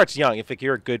 it starts young. If like,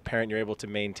 you're a good parent, you're able to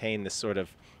maintain this sort of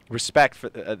respect for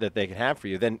that they can have for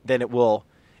you, then it will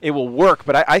work.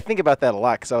 But I think about that a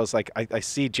lot because I was like, I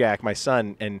see Jack, my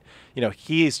son, and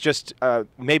he's just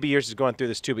maybe yours is going through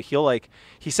this too. But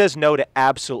he says no to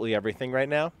absolutely everything right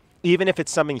now, even if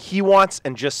it's something he wants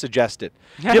and just suggest it.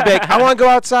 He'll be like, I want to go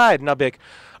outside, and I'll be like,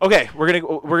 okay, we're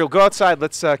gonna go outside.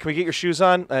 Let's can we get your shoes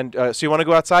on? And so you want to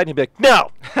go outside? And he'd be like,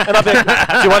 no. And I'll be like,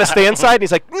 do you want to stay inside? And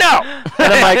he's like, no. And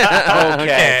I'm like,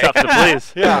 okay, tough to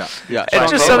please. Yeah.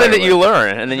 It's just something that you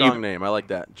learn, and then Strong name. I like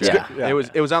that. Jack. Yeah.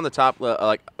 It was on the top.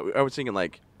 Like I was thinking,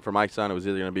 like for my son, it was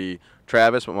either gonna be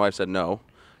Travis, but my wife said no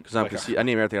because I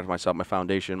name everything after myself: my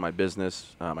foundation, my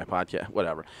business, my podcast,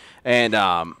 whatever. And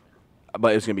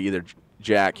but it was gonna be either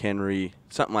Jack, Henry,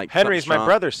 something like Henry's something my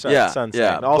brother's son's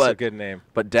name. Also a good name.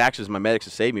 But Dax is my medics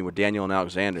to save me with Daniel and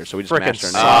Alexander, so we just Frickin' matched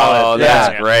our names. Oh,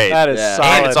 that's great. That is solid.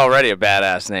 And it's already a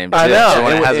badass name, too. I know. So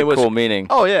it has It a was- cool meaning.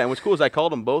 Oh yeah, and what's cool is I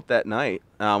called them both that night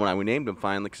when we named them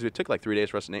finally because it took like 3 days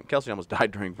for us to name. Kelsey almost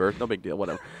died during birth. No big deal.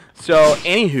 Whatever. So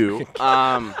anywho,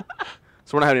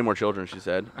 so we're not having any more children, she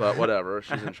said, but whatever.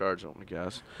 She's in charge, I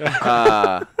guess.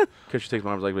 Because she takes my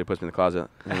arms like, puts me in the closet,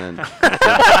 and then.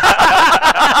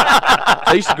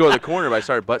 I used to go to the corner, but I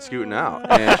started butt scooting out.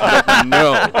 And she's like,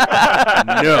 no.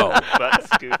 Butt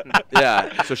scooting.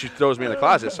 Yeah, so she throws me in the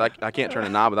closet, so I can't turn the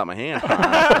knob without my hand.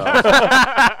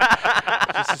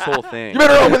 Just this whole thing. You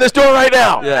better open this door right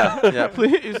now. Yeah,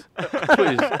 please. But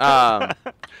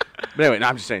anyway, no,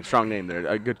 I'm just saying, strong name there.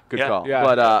 A good call. Yeah.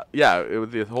 But it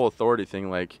was the whole authority thing,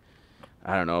 like,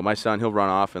 I don't know. My son, he'll run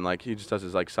off and like he just does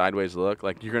his like sideways look,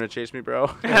 like you're gonna chase me, bro.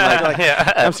 And,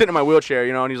 I'm sitting in my wheelchair,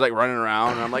 and he's like running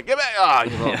around, and I'm like, get back!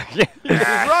 He's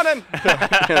running.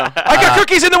 I got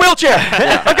cookies in the wheelchair.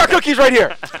 I got cookies right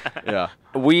here. Yeah.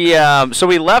 We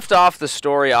left off the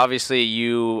story. Obviously,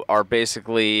 you are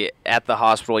basically at the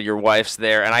hospital. Your wife's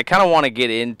there, and I kind of want to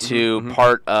get into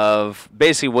part of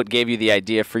basically what gave you the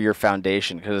idea for your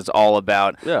foundation, because it's all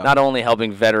about not only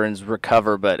helping veterans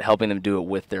recover, but helping them do it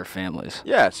with their families.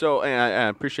 Yeah. So, and I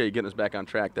appreciate you getting us back on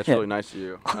track. That's really nice of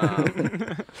you.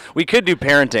 We could do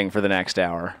parenting for the next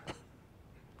hour.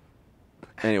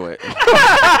 Anyway.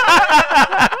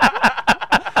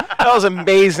 That was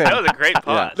amazing. That was a great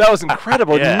pause. That was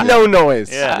incredible. Yeah. No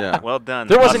noise. Yeah. Well done.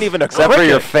 There wasn't even a Except for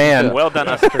your fan. Well done,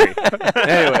 us three.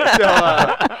 Anyway,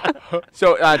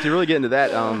 so to really get into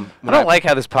that, I don't like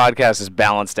how this podcast is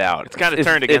balanced out. It's kind of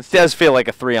turned against it. Does feel like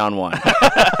a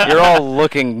 3-on-1. You're all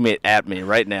looking at me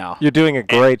right now. You're doing a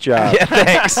great job. Yeah,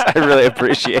 thanks. I really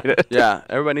appreciate it. Yeah,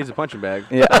 everybody needs a punching bag.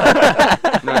 Yeah.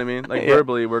 You know what I mean? Like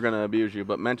verbally, we're gonna abuse you,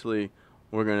 but mentally,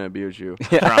 we're gonna abuse you.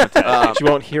 But you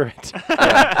won't hear it.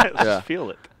 Just feel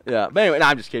it. Yeah, but anyway, no,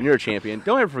 I'm just kidding. You're a champion.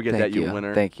 Don't ever forget that you're a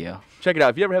winner. Thank you. Check it out.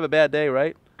 If you ever have a bad day,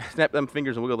 right? Snap them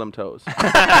fingers and wiggle them toes.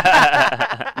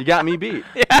 You got me beat.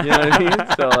 You know what I mean?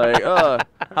 So like,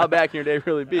 how bad can your day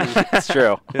really be? It's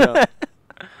true. Yeah.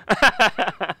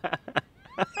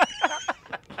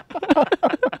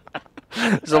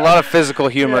 There's a lot of physical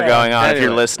humor going on if you're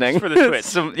Anyway, listening. for the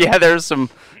Twitch. There's some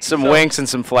winks and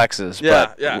some flexes. Yeah,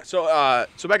 but yeah. So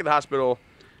back at the hospital,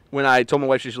 when I told my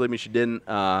wife she should leave me, she didn't.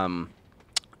 After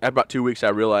about 2 weeks, I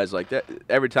realized like that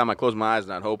every time I close my eyes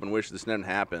and I'd hope and wish this didn't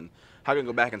happen, how can I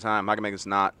go back in time? How can I make this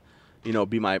not,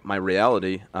 be my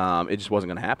reality? It just wasn't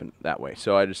going to happen that way.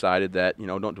 So I decided that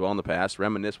don't dwell in the past,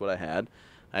 reminisce what I had.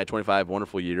 I had 25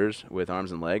 wonderful years with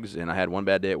arms and legs, and I had one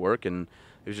bad day at work, and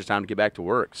it was just time to get back to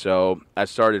work. So I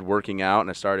started working out, and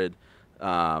I started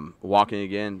walking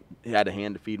again. Had a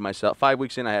hand to feed myself. 5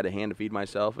 weeks in, I had a hand to feed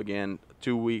myself again.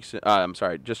 2 weeks,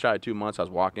 just shy of 2 months, I was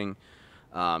walking,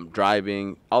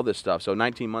 driving, all this stuff. So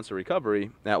 19 months of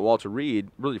recovery at Walter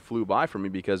Reed really flew by for me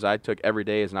because I took every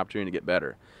day as an opportunity to get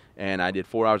better. And I did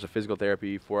 4 hours of physical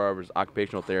therapy, 4 hours of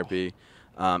occupational therapy,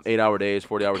 8-hour days,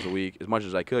 40 hours a week, as much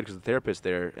as I could because the therapist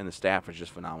there and the staff was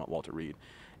just phenomenal at Walter Reed.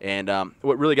 And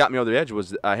what really got me over the edge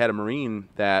was I had a Marine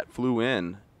that flew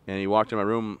in, and he walked in my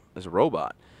room as a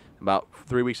robot. About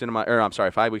 5 weeks into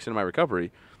my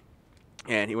recovery,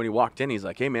 And when he walked in, he's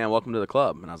like, "Hey, man, welcome to the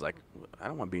club." And I was like, "I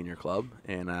don't want to be in your club."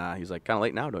 And he's like, "Kind of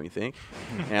late now, don't you think?"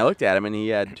 And I looked at him, and he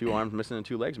had 2 arms missing and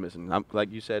 2 legs missing.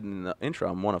 Like you said in the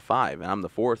intro, I'm one of 5, and I'm the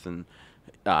 4th, and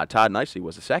Todd Nicely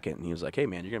was the 2nd. And he was like, "Hey,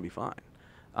 man, you're going to be fine."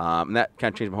 And that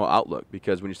kind of changed my whole outlook,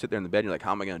 because when you sit there in the bed, you're like,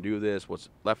 how am I going to do this? What's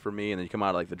left for me? And then you come out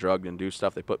of like the drug and do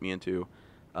stuff they put me into.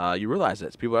 You realize that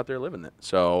it's people out there living it.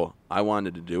 So I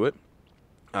wanted to do it.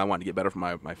 I wanted to get better for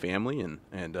my family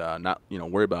and not,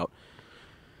 worry about,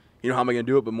 how am I going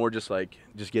to do it, but more just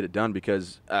get it done,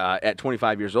 because at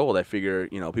 25 years old, I figure,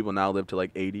 people now live to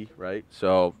like 80, right?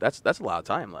 So that's a lot of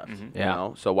time left,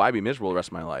 So why be miserable the rest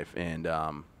of my life? And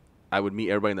I would meet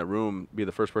everybody in the room, be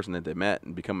the first person that they met,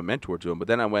 and become a mentor to them. But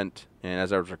then I went, and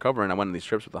as I was recovering, I went on these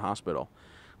trips with the hospital,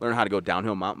 learned how to go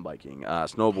downhill mountain biking,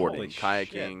 snowboarding,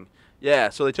 kayaking. Shit. Yeah,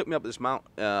 so they took me up this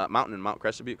mountain in Mount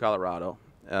Crested Butte, Colorado.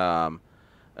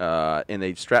 And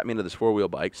they strapped me into this 4-wheel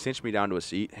bike, cinched me down to a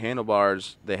seat,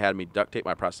 handlebars. They had me duct tape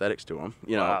my prosthetics to them.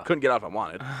 Couldn't get out if I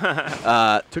wanted.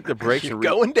 Took the brakes and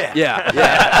going down. Yeah.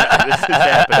 This is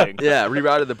happening. Yeah,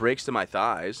 rerouted the brakes to my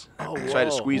thighs. So I had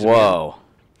to squeeze them in.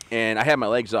 And I had my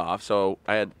legs off, so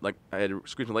I had to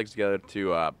squeeze my legs together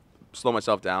to slow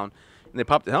myself down. And they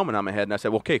popped the helmet on my head, and I said,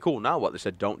 "Well, okay, cool. Now what?" They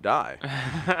said, "Don't die."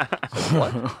 I said,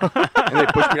 "What?" And they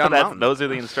pushed me down the mountain. Those are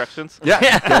the instructions?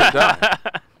 Yeah, don't die.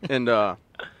 And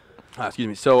excuse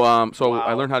me. So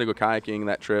I learned how to go kayaking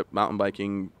that trip, mountain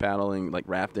biking, paddling, like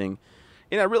rafting,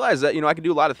 and I realized that I could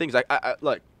do a lot of things. I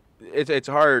like it's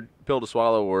a hard pill to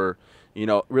swallow, or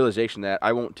realization that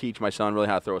I won't teach my son really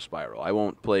how to throw a spiral. I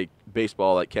won't play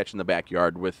baseball, like catch in the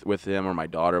backyard with him, or my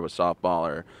daughter with softball,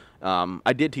 or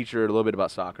I did teach her a little bit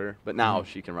about soccer, but now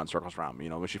she can run circles around me.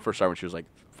 When she first started, when she was like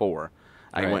 4,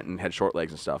 I went and had short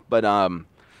legs and stuff. But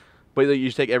you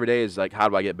just take every day as like, how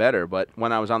do I get better? But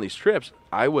when I was on these trips,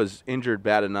 I was injured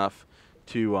bad enough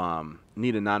to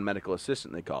need a non-medical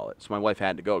assistant, they call it. So my wife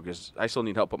had to go, because I still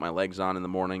need help put my legs on in the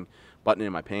morning, buttoning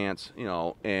in my pants,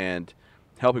 and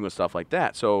helping with stuff like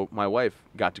that. So my wife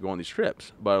got to go on these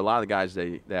trips. But a lot of the guys,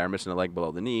 they are missing a leg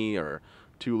below the knee, or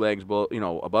 2 legs below,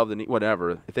 above the knee,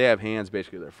 whatever. If they have hands,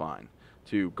 basically they're fine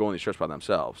to go on these trips by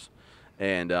themselves.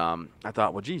 And I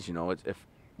thought, well, geez, if it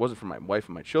wasn't for my wife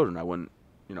and my children, I wouldn't,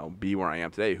 be where I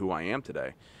am today, who I am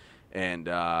today. And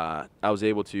I was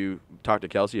able to talk to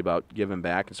Kelsey about giving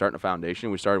back and starting a foundation.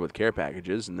 We started with care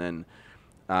packages, and then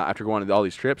after going to all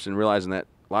these trips and realizing that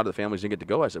a lot of the families didn't get to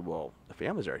go, I said, well, the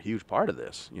families are a huge part of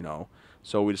this,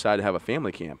 So we decided to have a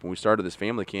family camp, and we started this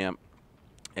family camp,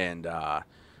 and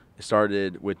it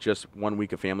started with just 1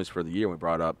 week of families for the year. We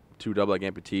brought up 2 double-leg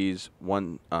amputees,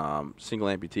 1 single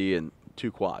amputee, and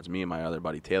 2 quads, me and my other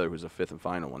buddy Taylor, who's the 5th and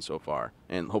final one so far,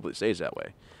 and hopefully it stays that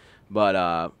way.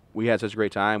 But we had such a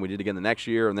great time. We did it again the next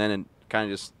year, and then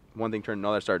kind of just one thing turned to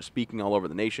another. I started speaking all over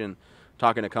the nation,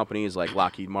 talking to companies like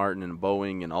Lockheed Martin and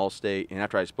Boeing and Allstate. And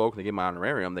after I spoke and they gave my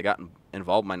honorarium, they got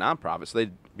involved in my nonprofit, so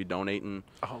they'd be donating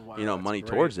money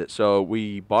towards it. So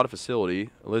we bought a facility.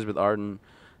 Elizabeth Arden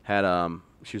had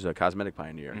she was a cosmetic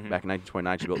pioneer. Back in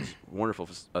 1929, she built this wonderful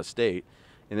estate.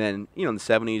 And then, in the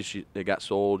 70s, it got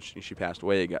sold. She passed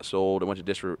away. It got sold. It went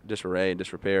to disarray and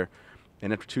disrepair.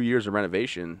 And after 2 years of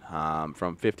renovation,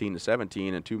 from 15 to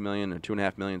 17 and $2 million or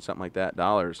 $2.5 million, something like that,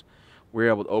 we were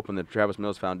able to open the Travis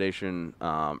Mills Foundation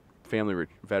Family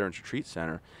Veterans Retreat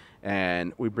Center.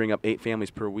 And we bring up 8 families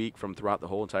per week from throughout the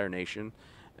whole entire nation,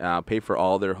 pay for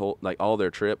all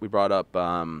their trip. We brought up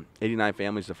 89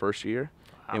 families the first year.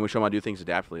 Wow. And we show them how to do things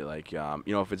adaptively. Like,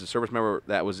 if it's a service member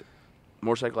that was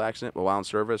motorcycle accident while in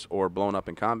service or blown up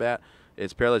in combat,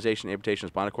 it's paralyzation, amputation,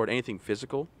 spinal cord, anything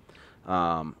physical.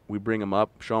 We bring them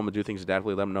up, show them to do things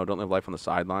adaptively, let them know don't live life on the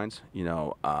sidelines.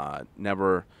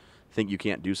 Never think you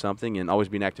can't do something, and always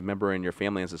be an active member in your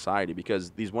family and society,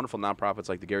 because these wonderful nonprofits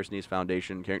like the Gary Sinise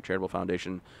Foundation, Charitable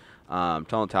Foundation,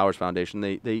 Tunnel Towers Foundation,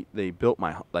 they built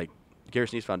Gary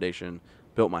Sinise Foundation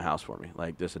built my house for me.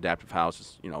 Like, this adaptive house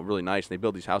is really nice. And they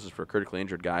build these houses for critically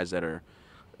injured guys that are,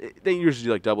 they usually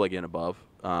do like double leg and above,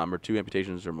 or 2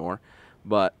 amputations or more,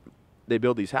 but they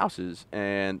build these houses,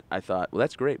 and I thought, well,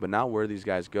 that's great, but now where do these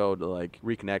guys go to like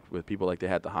reconnect with people like they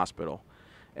had at the hospital?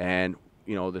 And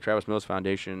the Travis Mills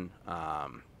Foundation,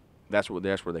 that's where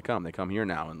they come. They come here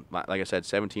now, and like I said,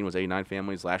 17 was 89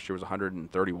 families. Last year was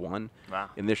 131. Wow.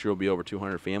 And this year will be over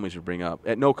 200 families we bring up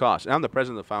at no cost. And I'm the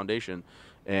president of the foundation,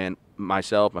 and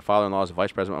myself, my father-in-law is the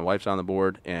vice president, my wife's on the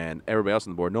board, and everybody else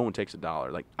on the board. No one takes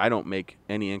 $1. Like, I don't make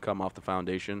any income off the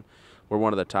foundation. We're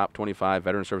one of the top 25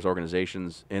 veteran service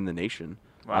organizations in the nation.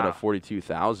 Wow. Out of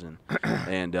 42,000.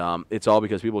 And it's all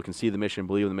because people can see the mission,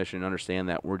 believe in the mission, and understand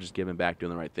that we're just giving back,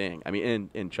 doing the right thing. I mean,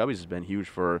 and Chubbies has been huge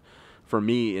for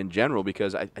me in general,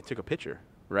 because I took a picture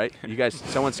right? You guys,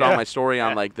 someone saw my story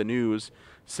on like the news,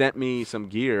 sent me some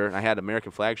gear. I had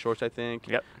American flag shorts, I think.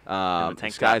 Yep.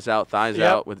 Skies out, thighs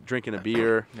Yep. out, with drinking a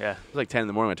beer. Yeah. It was like 10 in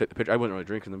the morning when I took the picture. I wasn't really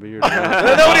drinking the beer.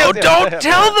 No, don't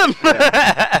tell them.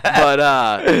 But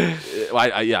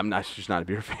I'm not just not a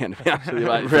beer fan, to be honest with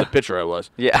you. For the picture, I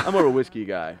was. Yeah. I'm more of a whiskey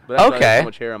guy. But that's why I Okay. have so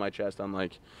much hair on my chest. I'm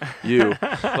like you.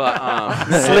 But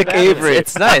Slick Avery.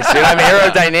 It's nice, dude. I'm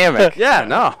aerodynamic. yeah,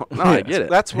 no, I get it.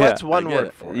 That's I one get word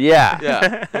it. for it.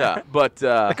 Yeah. Yeah. But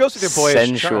It goes with your boyish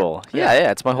sensual. charm.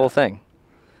 Yeah, it's my whole thing.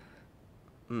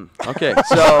 okay,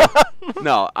 so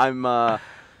no,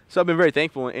 so I've been very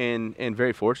thankful and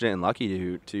very fortunate and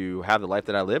lucky to have the life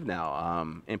that I live now.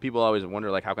 And people always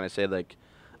wonder, like, how can I say, like,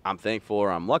 I'm thankful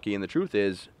or I'm lucky? And the truth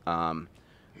is,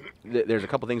 there's a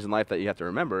couple things in life that you have to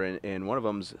remember, and one of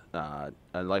them's a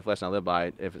life lesson I live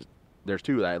by. There's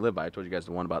two that I live by. I told you guys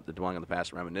the one about the dwelling on the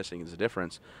past and reminiscing is the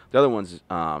difference. The other one's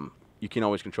you can't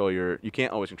always control your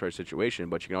situation,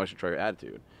 but you can always control your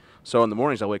attitude. So in the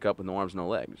mornings I wake up with no arms, no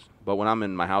legs. But when I'm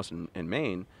in my house in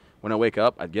Maine, when I wake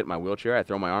up, I get in my wheelchair, I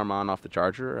throw my arm on off the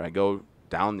charger, I go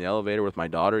down the elevator with my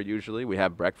daughter usually. We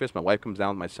have breakfast. My wife comes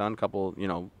down with my son a couple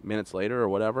minutes later or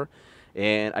whatever,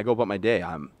 and I go about my day.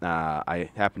 I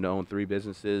happen to own 3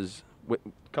 businesses, a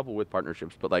couple with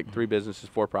partnerships, but like 3 businesses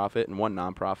for profit and 1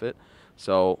 nonprofit.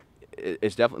 So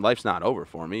it's definitely, life's not over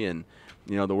for me, and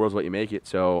the world's what you make it.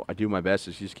 So I do my best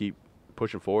to just keep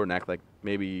pushing forward and act like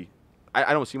maybe.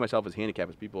 I don't see myself as handicapped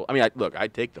as people. I mean, I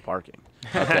take the parking.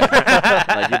 Okay?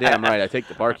 Like, you're damn right, I take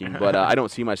the parking. But I don't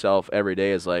see myself every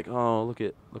day as like, oh, look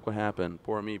what happened.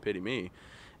 Poor me, pity me.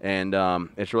 And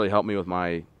it's really helped me with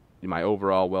my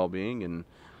overall well-being and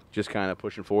just kind of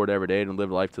pushing forward every day and live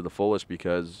life to the fullest,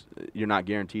 because you're not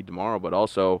guaranteed tomorrow. But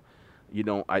also,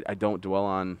 I don't dwell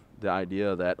on the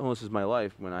idea that, oh, this is my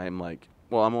life, when I'm like,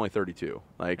 well, I'm only 32.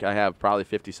 Like, I have probably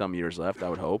 50-some years left, I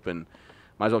would hope, and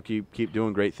might as well keep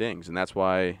doing great things. And that's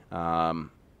why, I'm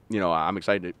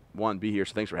excited to, one, be here.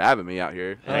 So thanks for having me out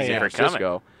here in San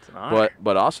Francisco.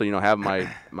 But also, having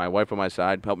my wife on my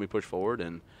side help me push forward,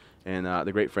 and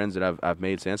the great friends that I've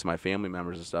made since, my family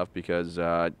members and stuff, because,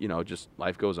 just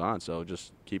life goes on. So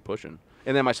just keep pushing.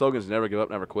 And then my slogan is never give up,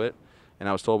 never quit. And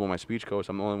I was told by my speech coach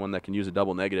I'm the only one that can use a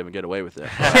double negative and get away with it.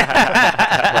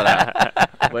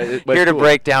 But Here to cool.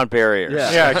 break down barriers.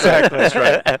 Yeah, exactly. That's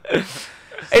right.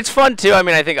 It's fun too. I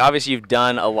mean, I think obviously you've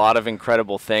done a lot of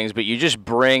incredible things, but you just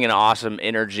bring an awesome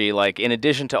energy. Like, in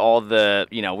addition to all the,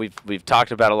 we've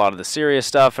talked about a lot of the serious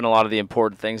stuff and a lot of the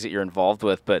important things that you're involved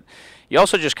with, but you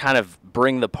also just kind of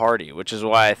bring the party, which is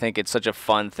why I think it's such a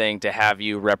fun thing to have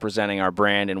you representing our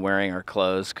brand and wearing our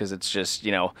clothes, because it's just,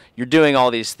 you're doing all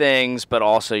these things, but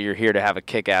also you're here to have a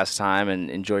kick-ass time and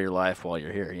enjoy your life while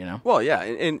you're here, Well, yeah,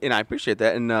 and I appreciate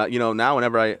that. And, now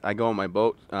whenever I go on my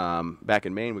boat back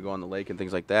in Maine, we go on the lake and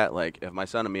things like that. Like, if my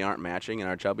son and me aren't matching in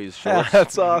our Chubbies shorts,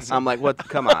 That's awesome. I'm like, what?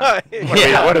 Come on. What do we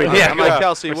do? I'm like,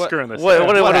 Kelsey, We're what? screwing this What up.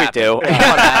 do we do? What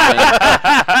happened?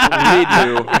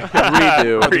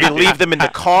 Redo. Do you leave them in the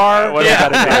car? What do you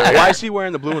gotta do? Why is he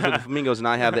wearing the blue ones with the flamingos and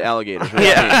I have the alligators? What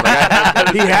Yeah. do you mean?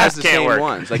 Like, he has the Can't same work.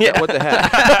 ones. Like, what the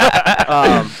heck?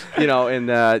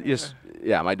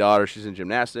 My daughter, she's in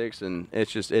gymnastics, and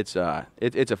it's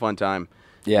a fun time.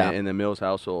 Yeah. In the Mills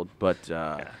household, but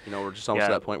we're just almost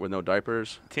to that point with no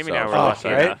diapers. Timmy so- and I were Oh, lucky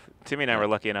right? enough. Timmy and I were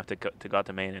lucky enough to go out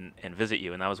to Maine and visit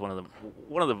you, and that was one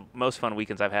of the most fun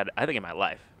weekends I've had, I think, in my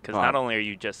life. Because not only are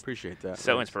you just Appreciate that.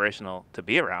 so Yes. inspirational to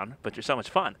be around, but you're so much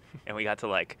fun. And we got to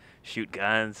like shoot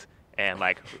guns and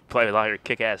like play with all your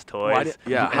kick-ass toys.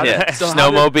 How did-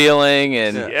 Snowmobiling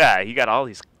and Yeah, you got all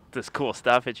this cool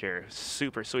stuff at your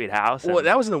super sweet house. Well, and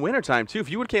that was in the wintertime, too. If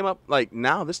you would have came up, like,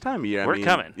 now, this time of year, We're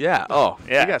coming. Yeah. Oh,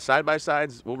 Yeah. We got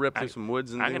side-by-sides. We'll rip through some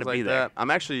woods and I'm things gonna be like there. that. I'm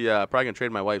actually probably going to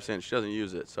trade my wife's in. She doesn't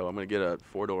use it, so I'm going to get a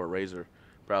 4-door Razor,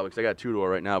 probably, because I got a 2-door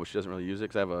right now, but she doesn't really use it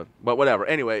because I have a – but whatever.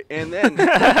 Anyway, and then –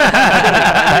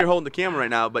 I know you're holding the camera right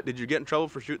now, but did you get in trouble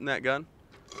for shooting that gun?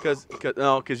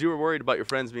 Because you were worried about your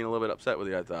friends being a little bit upset with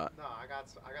you, I thought. No, I got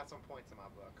some points in my book.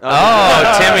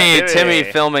 Oh, Timmy Timmy.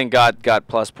 filming got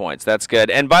plus points. That's good.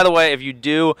 And by the way, if you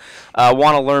do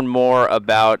want to learn more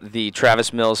about the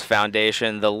Travis Mills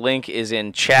Foundation, the link is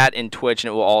in chat in Twitch, and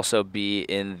it will also be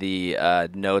in the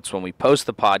notes when we post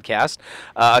the podcast.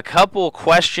 A couple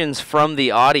questions from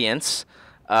the audience.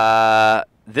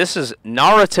 This is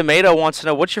Nara Tomato wants to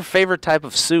know, what's your favorite type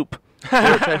of soup?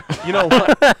 You know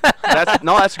what?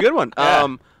 That's a good one.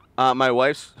 My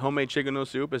wife's homemade chicken noodle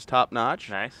soup is top notch.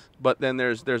 Nice. But then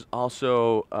there's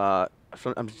also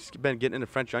I'm just been getting into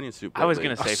French onion soup. I was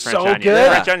lately. gonna say so French onion.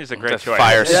 good. French onion's a great choice.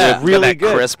 Fire Yeah. soup, Really that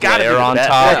good. crisp Gotta be layer the on best.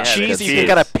 top. Yeah, cheesy. cheese. You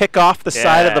gotta pick off the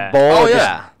side of the Yeah. bowl. Oh Just-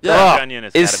 yeah. French Yeah. onion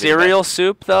Is gotta be the cereal best.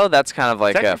 soup though? That's kind of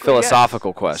like a Technically,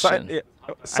 philosophical Se- question. think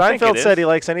Seinfeld it said is. he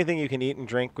likes anything you can eat and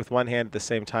drink with one hand at the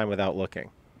same time without looking.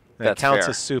 That That's counts fair.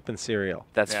 as soup and cereal.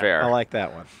 That's Yeah. fair. I like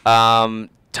that one.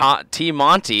 T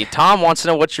Monty. Tom wants to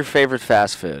know what's your favorite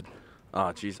fast food.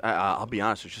 Oh, jeez. I'll be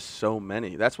honest. There's just so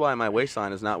many. That's why my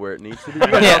waistline is not where it needs to be. You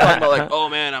guys are talking about like, oh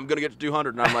man, I'm gonna get to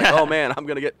 200, and I'm like, oh man, I'm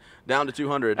gonna get down to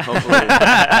 200.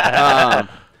 Hopefully.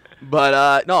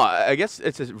 But no, I guess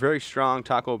it's a very strong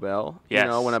Taco Bell. Yes, You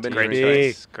know, when I've been great drinking.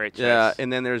 choice. Great choice. Yeah,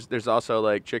 and then there's also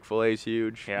like Chick-fil-A's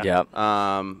huge. Yeah. Yep. What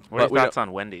are but your we thoughts don't-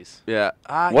 on Wendy's? Yeah.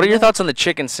 What are your thoughts on the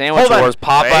chicken sandwich Hold on. wars?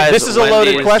 Popeyes. This is a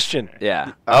loaded Wendy's? question.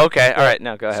 Yeah. Okay. All right.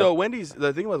 No, go ahead. So Wendy's,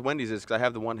 the thing with Wendy's is because I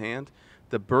have the one hand,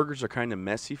 the burgers are kind of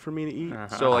messy for me to eat.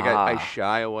 So like I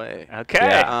shy away. Okay.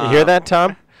 Yeah. You hear that,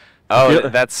 Tom? oh,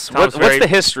 that's Tom's what's very- the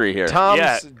history here? Tom's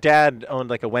Yeah. dad owned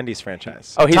like a Wendy's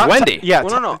franchise. Oh, he's Wendy. Yeah.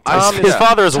 Well, no, no. Tom His is-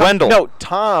 father is Wendell. No,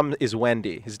 Tom is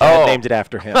Wendy. His dad Oh. named it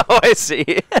after him. Oh, I see.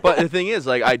 But the thing is,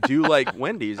 like, I do like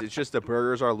Wendy's. It's just the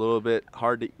burgers are a little bit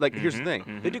hard to. Like, here's the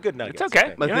thing. They do good nuggets. It's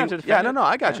okay. My You don't have thing- to yeah, defend no, it.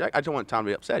 I got you. I don't want Tom to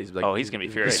be upset. He's like, Oh, he's gonna be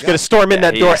furious. He's gonna storm in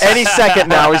that door he's- any second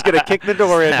now. He's gonna kick the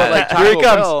door in. But like Here he Taco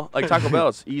comes. Bell, Taco Bell,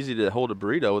 it's easy to hold a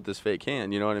burrito with this fake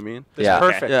hand. You know what I mean? It's Yeah.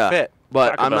 perfect Yeah. fit. But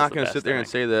Taco I'm Bell's not the gonna best, sit there I and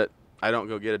think. say that I don't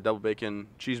go get a double bacon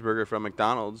cheeseburger from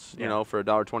McDonald's. You Yeah. know, for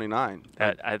 $1.29.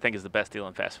 That I think is the best deal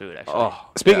in fast food. Actually. Oh,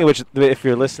 Speaking yeah. of which, if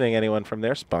you're listening, anyone from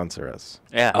there, sponsor us.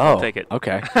 Yeah. Oh, I'll take it.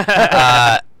 Okay.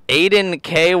 Aiden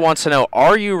K wants to know: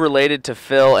 are you related to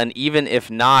Phil? And even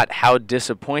if not, how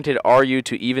disappointed are you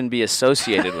to even be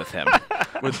associated with him?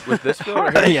 with this Phil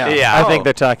right here? Yeah. I think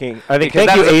they're talking. I think. Because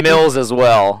Thank you, that's Aiden. Mills as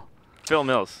well. Phil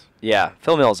Mills. Yeah,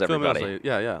 Phil Mills, Phil Mills, everybody.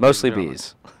 yeah. Mostly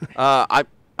ladies and bees. gentlemen.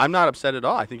 I'm not upset at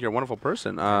all. I think you're a wonderful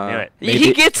person. Knew it.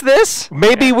 He gets this.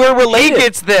 Maybe we're He related.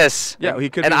 gets this. Yeah, he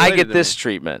could and be I related get to this me.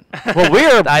 treatment. Well,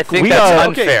 we're. I think we that's are,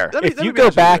 unfair. Let me- If let you me go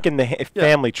ask you back this. in the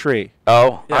family tree,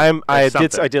 Oh. Yeah. I There's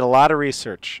something. did a lot of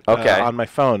research Okay. on my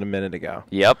phone a minute ago,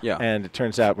 Yep. Yeah. and it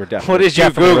turns out we're definitely. What did you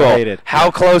definitely Google? Related.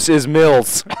 How close is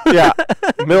Mills? Yeah,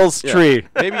 Mills Yeah. tree.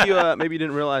 Maybe you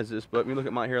didn't realize this, but when you look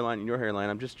at my hairline and your hairline,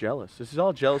 I'm just jealous. This is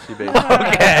all jealousy based. Okay, all My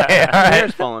right.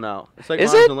 hair's falling out. It's like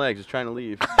Is arms it? and legs. It's trying to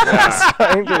leave.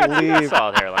 Trying to leave.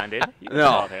 Solid hairline, dude. You got No,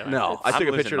 solid hairline. no. I I'm took a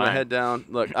losing picture of my mine. head down.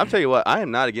 Look, I'll tell you what. I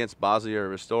am not against Bosnia or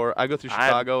Restore. I go through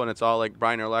Chicago and it's all like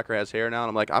Brian Urlacher has hair now, and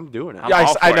I'm like, I'm doing it. I'm Yeah,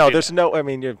 all I for it, know. dude. There's no. I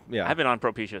mean, yeah. I've been on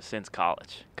Propecia since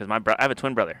college because I have a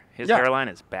twin brother. His Yeah. hairline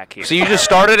is back here. So you just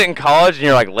started in college and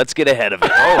you're like, let's get ahead of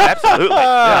it. Oh, absolutely.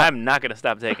 I'm not gonna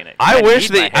stop taking it. I wish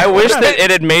need my that hair.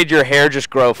 it had made your hair just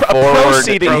grow forward.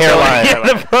 proceeding hairline. Yeah,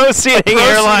 the proceeding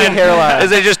hairline.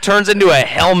 Is it just turns into a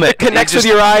helmet. It connects just,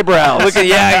 with your eyebrows. Look at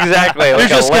exactly. You Like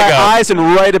just a got Lego. eyes, and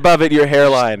right above it, your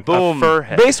hairline. Boom. Fur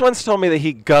head. Base once told me that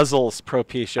he guzzles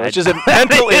Propecia, which is a That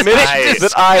mental is image nice.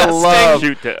 that I love.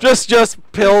 Shoot to- Just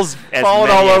pills As falling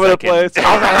many all as over I the can. place.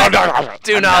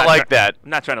 Do I'm not like that. I'm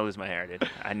not trying to lose my hair, dude.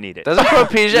 I need it. Doesn't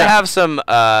Propecia have some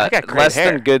got great less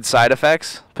hair. than good side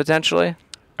effects potentially?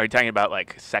 Are you talking about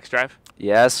like sex drive?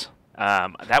 Yes.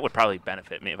 That would probably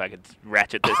benefit me if I could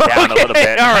ratchet this down a little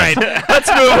bit. All right. Let's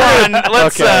move on.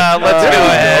 Let's Okay. let's go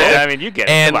ahead. I mean, you get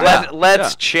it. And Come on.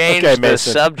 let's change Okay, the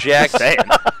Mason. subject. Saying.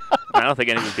 I don't think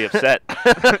anyone would be upset.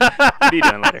 What are you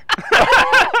doing later?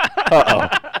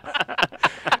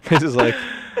 This is like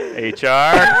HR.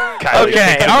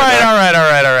 Okay. All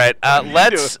right.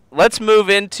 Let's move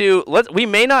into we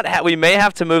may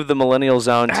have to move the millennial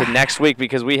zone to next week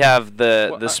because we have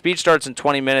the speech starts in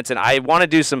 20 minutes and I want to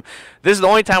do some. This is the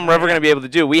only time we're ever going to be able to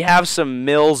do. We have some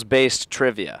Mills based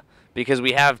trivia because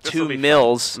we have This'll two be fun.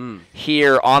 Mills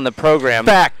here on the program.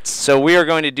 facts. So we are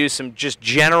going to do some just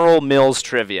general Mills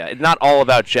trivia. It's not all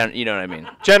about you know what I mean.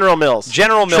 General Mills.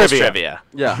 General Mills trivia.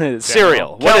 Yeah.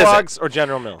 Cereal. What is it? Kellogg's or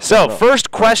General Mills? So, General.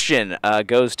 first question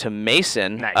goes to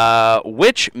Mason. Nice.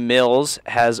 Which Mills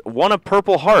has won a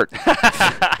Purple Heart?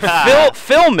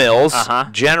 Phil Mills,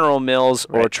 General Mills,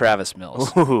 or Travis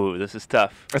Mills? Ooh, this is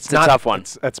tough. It's a tough one.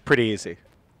 That's pretty easy.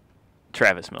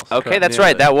 Travis Mills. Okay, that's Nailed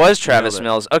right. it. That was Travis Nailed it.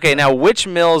 Mills. Okay, now which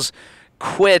Mills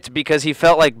quit because he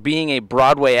felt like being a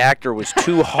Broadway actor was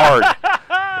too hard?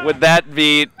 Would that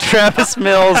be Travis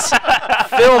Mills,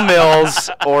 Phil Mills,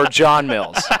 or John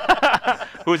Mills?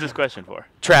 Who is this question for?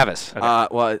 Travis.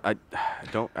 Well, I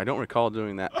don't recall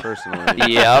doing that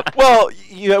personally. Yep. Well,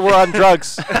 you were on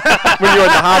drugs when you were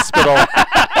in the hospital.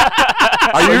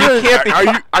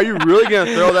 Are you really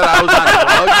gonna throw that I was on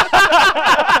drugs?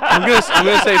 I'm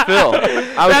gonna say Phil.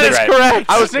 That is correct.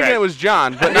 I was thinking it was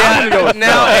John, but now I'm gonna go with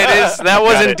now Phil. it is. That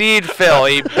was indeed Phil.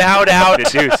 He bowed out.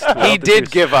 Deduced. He did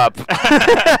give up.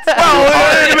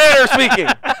 Well, speaking.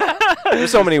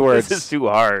 There's so many words. This is too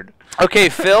hard. Okay,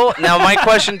 Phil. Now my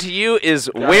question to you is: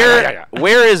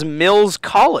 where is Mills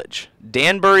College?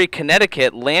 Danbury,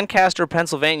 Connecticut, Lancaster,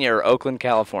 Pennsylvania, or Oakland,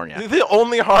 California? The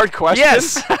only hard question.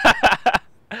 Yes.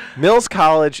 Mills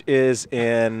College is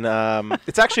in.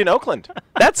 It's actually in Oakland.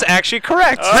 That's actually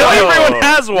correct. Oh. So everyone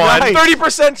has one. Right.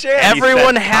 30% chance.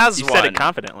 Everyone has You one. said it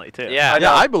confidently, too. Yeah.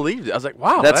 Yeah, I believed it. I was like,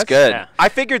 wow, That's good. Yeah. I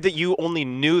figured that you only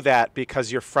knew that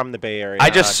because you're from the Bay Area. I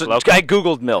just local. I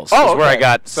googled Mills. Oh, is where I okay.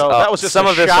 got So that was just some a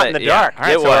of this shot in the dark. All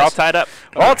right, it so was we're all tied up.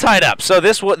 All tied up. So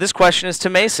this question is to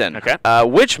Mason. Okay.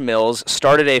 Which Mills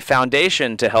started a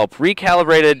foundation to help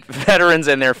recalibrated veterans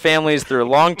and their families through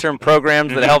long-term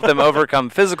programs that help them overcome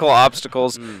physical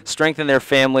obstacles, strengthen their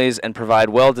families, and provide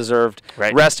well-deserved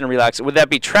rest and relax? Would that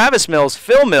be Travis Mills,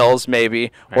 Phil Mills,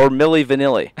 maybe, or Milli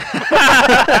Vanilli?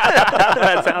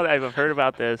 That sounds, I've heard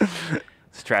about this.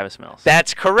 It's Travis Mills.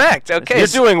 That's correct. Okay. You're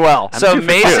doing well. So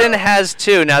Mason has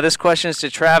 2. Now this question is to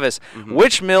Travis.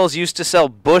 Which Mills used to sell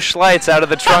Busch Lights out of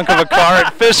the trunk of a car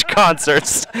at Fish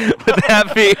concerts? Would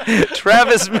that be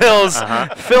Travis Mills,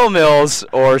 Phil Mills,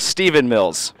 or Steven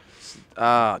Mills?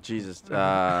 Ah, Jesus.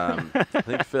 I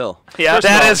think Phil. Yeah,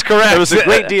 That is correct. It was a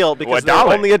great deal because they were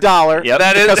 $1. only $1. Yep.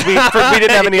 That is Because we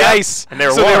didn't have any ice, And they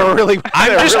were so they warm. were really. I'm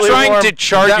they were just really trying warm. to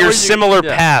chart that your where you- similar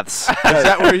yeah. paths. Is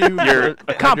that where you You're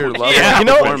had your love Yeah. of You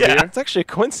know, warm yeah, beer? it's actually a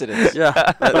coincidence. Yeah.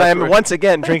 But I'm once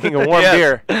again drinking a warm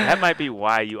beer. That might be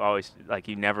why you always,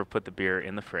 you never put the beer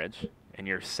in the fridge, and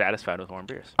you're satisfied with warm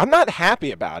beers. I'm not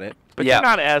happy about it. But Yeah. you're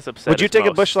not as upset. Would you as take a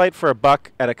most. Busch Light for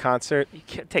 $1 at a concert? You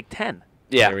can't take 10.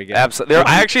 Yeah, There we go. absolutely.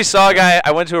 I actually saw a guy.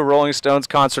 I went to a Rolling Stones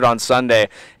concert on Sunday,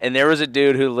 and there was a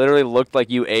dude who literally looked like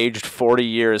you aged 40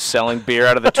 years selling beer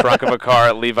out of the trunk of a car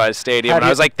at Levi's Stadium. And I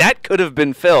was like, that could have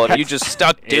been Phil if you just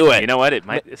stuck to it. You know what? It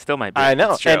still might be. I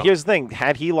know. It's true. And here's the thing: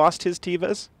 had he lost his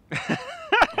Tivas?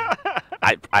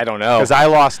 I don't know. Because I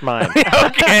lost mine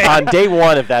Okay. on day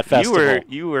 1 of that you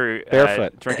festival. were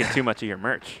Barefoot. drinking too much of your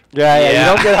merch. Yeah, Yeah.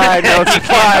 you don't get high, no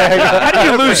supply. How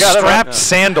do you lose Forgot about strapped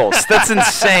sandals? That's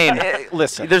insane.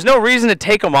 Listen, There's no reason to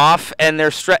take them off, and they're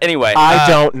strapped. Anyway. I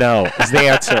don't know is the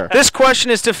answer. This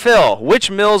question is to Phil. Which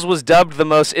Mills was dubbed the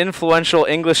most influential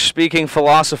English-speaking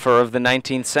philosopher of the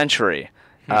 19th century?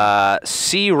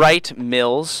 C. Wright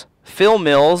Mills, Phil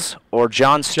Mills, or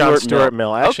John Stuart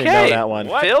Mill. I actually know that one.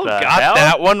 What Phil the got hell?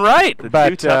 that one right. The But,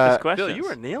 2 toughest uh, questions. Phil, you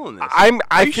were nailing this. I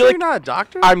Are you feel sure like you're not a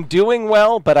doctor? I'm doing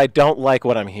well, but I don't like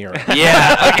what I'm hearing.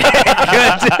 Yeah. Okay.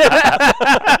 Good.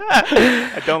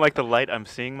 I don't like the light I'm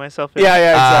seeing myself in.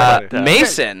 exactly.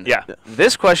 Mason. Yeah.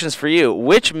 This question's for you.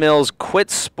 Which Mills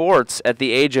quit sports at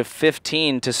the age of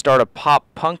 15 to start a pop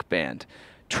punk band?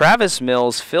 Travis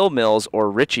Mills, Phil Mills, or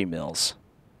Richie Mills?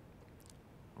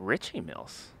 Richie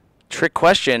Mills. Trick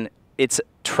question. It's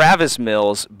Travis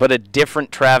Mills, but a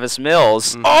different Travis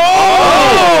Mills.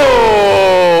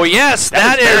 Oh, yes,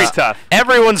 That is very tough.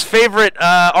 Everyone's favorite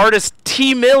artist,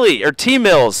 T.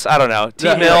 Mills. I don't know. T.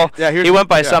 Yeah, Mill. yeah, here's he went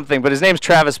by yeah. something, but his name's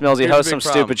Travis Mills. He Here's the hosts some big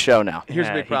problem. stupid show now. Here's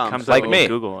the big He problem. comes So Like up me. with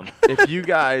Google him. if you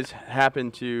guys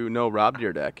happen to know Rob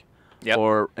Deerdeck Yep.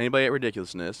 or anybody at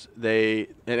Ridiculousness, and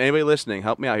anybody listening,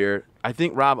 help me out here. I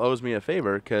think Rob owes me a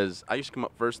favor because I used to come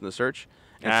up first in the search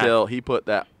until he put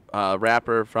that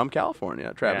rapper from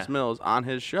California, Travis Yeah. Mills, on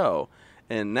his show.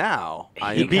 And now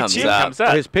He comes up. Comes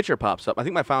up. his picture pops up. I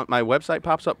think my website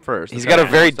pops up first. He's got a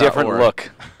very different Travis.org.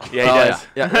 look. Yeah, he Oh, does.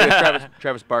 Yeah, yeah.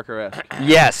 Travis Barker-esque.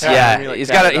 Yes, yeah. He, like, He's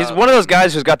tatted he's up. one of those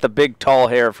guys who's got the big tall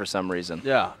hair for some reason.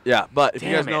 Yeah, yeah. But if you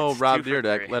Damn guys it, know it's Rob 2 for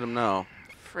Deerdeck, 3. let him know.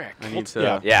 Frick. I need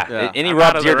to. Yeah. Any I'm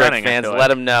Rob out of the Deerdeck running, I fans, feel let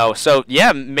like. him know. So,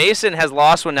 yeah, Mason has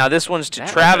lost one now. This one's to That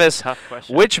was a Travis. tough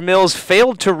question. Which Mills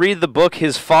failed to read the book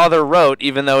his father wrote,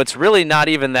 even though it's really not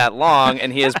even that long,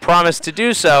 and he has promised to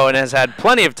do so and has had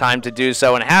plenty of time to do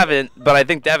so and haven't, but I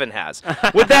think Devin has.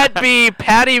 Would that be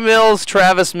Patty Mills,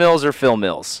 Travis Mills, or Phil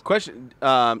Mills? Question.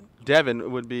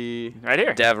 Devin would be. Right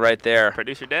here. Dev right there.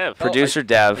 Producer Dev. Producer Are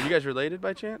Dev. you guys related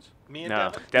by chance? Me and No.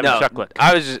 Devin? Devin No, Shucklick.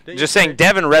 I was just saying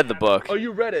Devin read the book. Oh,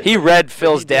 you read it. He read But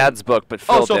Phil's he didn't. dad's book, but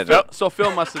Phil Oh, so didn't.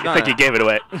 Phil must have I done think it. you gave it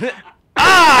away.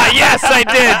 Ah, yes, I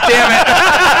did. Damn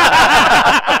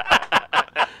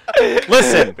it.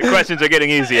 Listen, The questions are getting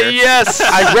easier. Yes.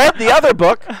 I read the other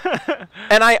book,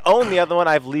 and I own the other one.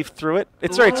 I've leafed through it.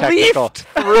 It's very technical. Leafed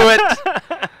through it.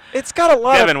 It's got a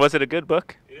lot Devin, was it a good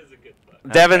book?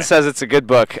 Devin says it's a good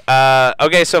book.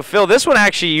 Okay, so Phil, this one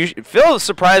actually, Phil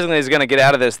surprisingly is going to get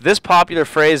out of this. This popular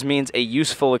phrase means a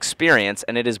useful experience,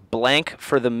 and it is blank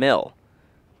for the mill.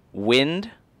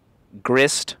 Wind,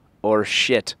 grist, or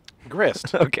shit.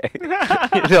 Grist. Okay.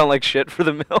 You don't like shit for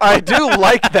the mill? I do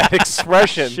like that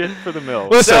expression. Shit for the mill.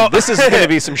 Listen, So- this is going to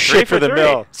be some shit for the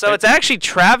mill. So it's actually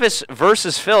Travis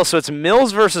versus Phil. So it's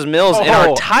Mills versus Mills in our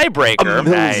Oh, tiebreaker.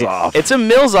 Mills off. It's a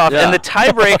Mills off, Yeah. and the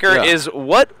tiebreaker Yeah. is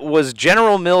what was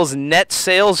General Mills' net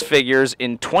sales figures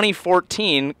in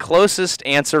 2014? Closest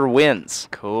answer wins.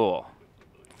 Cool.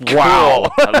 Wow.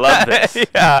 I love this.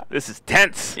 Yeah. This is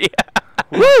tense.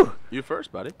 Woo! You first,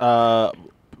 buddy. I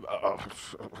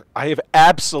have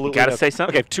absolutely You gotta say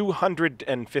something. Okay,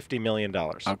 $250 million.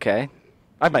 Okay.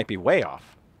 I might be way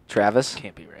off. Travis?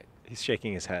 Can't be right. He's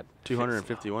shaking his head.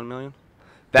 251 million.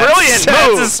 Brilliant That's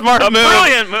move. a smart move.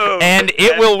 Brilliant move. And it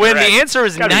That's will win. correct. The answer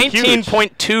is Gotta be huge.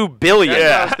 $19.2 billion.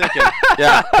 Yeah. I was thinking.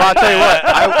 Yeah. Well, I'll tell you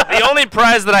what. The only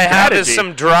prize that I have is Strategy.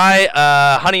 some dry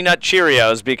Honey Nut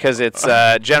Cheerios because it's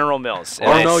General Mills. and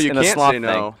Oh no, it's you in a can't sloth say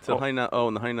no. thing. To Honey Nut. Oh,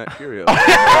 and the Honey Nut Cheerios. For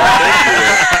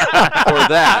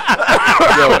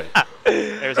that, Joey.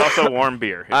 There's also warm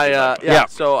beer. Yeah.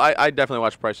 So I definitely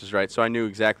watched Price is Right. So I knew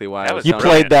exactly why. That I was was You telling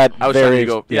brilliant. played that I was trying very to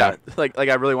go. Yeah. Like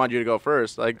I really wanted you to go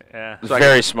first. Like. Yeah. So I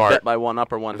Very could smart. Bet by one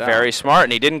up or one down. Very smart,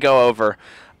 and he didn't go over.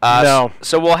 No.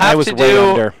 So we'll I have was to way do.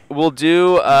 under. We'll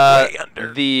do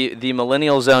the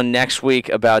Millennial Zone next week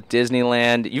about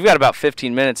Disneyland. You've got about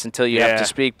 15 minutes until you have Yeah. to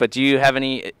speak. But do you have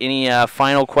any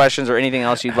final questions or anything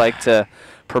else you'd like to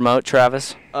promote,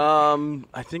 Travis?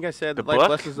 I think I said The life book?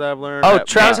 lessons that I've learned. Oh,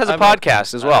 Travis has a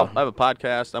podcast as well. I have a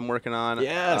podcast I'm working on.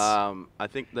 Yes. I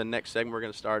think the next segment we're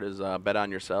going to start is bet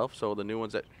on yourself. So the new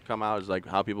ones that come out is like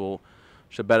how people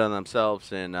should bet on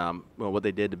themselves and what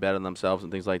they did to bet on themselves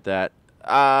and things like that.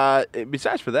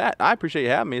 Besides for that, I appreciate you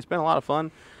having me. It's been a lot of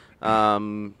fun.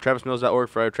 TravisMills.org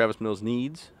for Travis Mills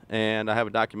needs, and I have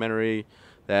a documentary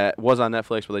that was on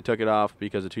Netflix, but they took it off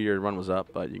because the 2-year run was up.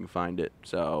 But you can find it.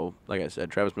 So, like I said,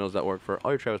 TravisMills.org for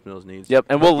all your Travis Mills needs. Yep,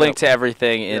 and we'll link to Yep.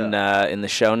 everything in the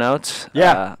show notes.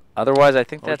 Yeah. Otherwise, I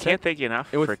think Well, we that's can't it. thank you enough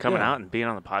It was- for coming yeah. out and being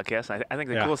on the podcast. I think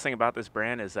the Yeah. coolest thing about this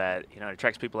brand is that it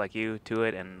attracts people like you to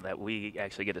it, and that we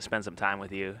actually get to spend some time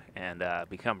with you and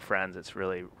become friends. It's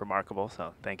really remarkable.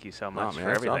 So thank you so Oh, much man, for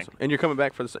that's everything. awesome. And you're coming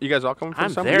back for the. You guys all coming for I'm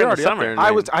the summer? there You're in the already up summer. there in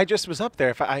I Maine. just was up there.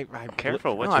 If I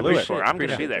Careful what No, I you wish appreciate for. it. I'm going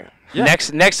to be Appreciate there. Yeah.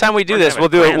 Next time we do We're this, gonna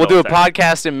have a we'll do a grand old time.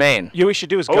 podcast in Maine. You know what we should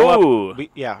do is go Ooh. up.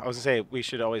 I was gonna say we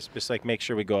should always just like make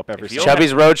sure we go up every. If you'll summer.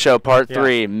 Chubbies Roadshow Part Yeah.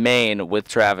 3, Maine with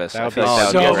Travis. That I would feel be like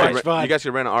that so would be much great. fun. You guys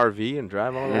could rent an RV and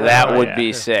drive all over. That Oh, would yeah.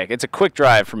 be sick. It's a quick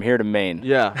drive from here to Maine.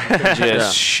 Yeah. Just Yeah.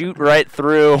 shoot right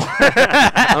through.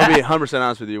 I'm gonna be 100%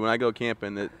 honest with you. When I go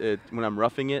camping, when I'm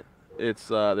roughing it, it's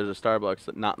there's a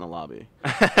Starbucks not in the lobby.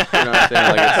 You know what I'm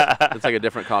saying? Like it's like a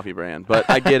different coffee brand. But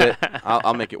I get it.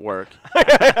 I'll make it work. You know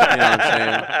what I'm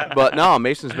saying? But no,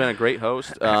 Mason's been a great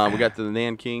host. We got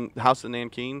the House of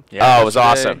Nanking. Oh, it was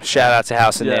yesterday. awesome. Shout out to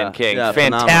House of Yeah, Nanking. yeah,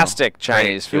 phenomenal. Fantastic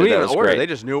Chinese We food. didn't That even was order. great. They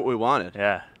just knew what we wanted.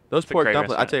 Yeah. Those It's a pork great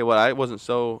dumplings. I restaurant. tell you what, I wasn't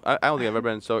so. I don't think I've ever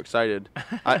been so excited.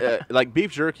 Like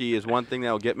beef jerky is one thing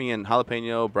that will get me in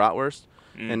jalapeno bratwurst,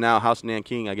 and now House of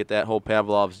Nanking, I get that whole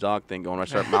Pavlov's dog thing going. I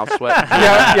start mouth sweat.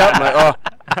 Yep. I'm like, oh,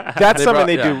 That's They something brought-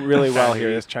 they yeah. do really well here.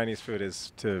 This Chinese food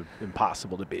is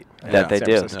impossible to beat. That they San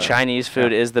do. Francisco. Chinese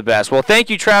food is the best. Well, thank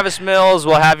you, Travis Mills.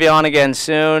 We'll have you on again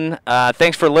soon.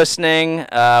 Thanks for listening.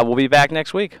 We'll be back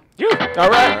next week. All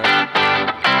right.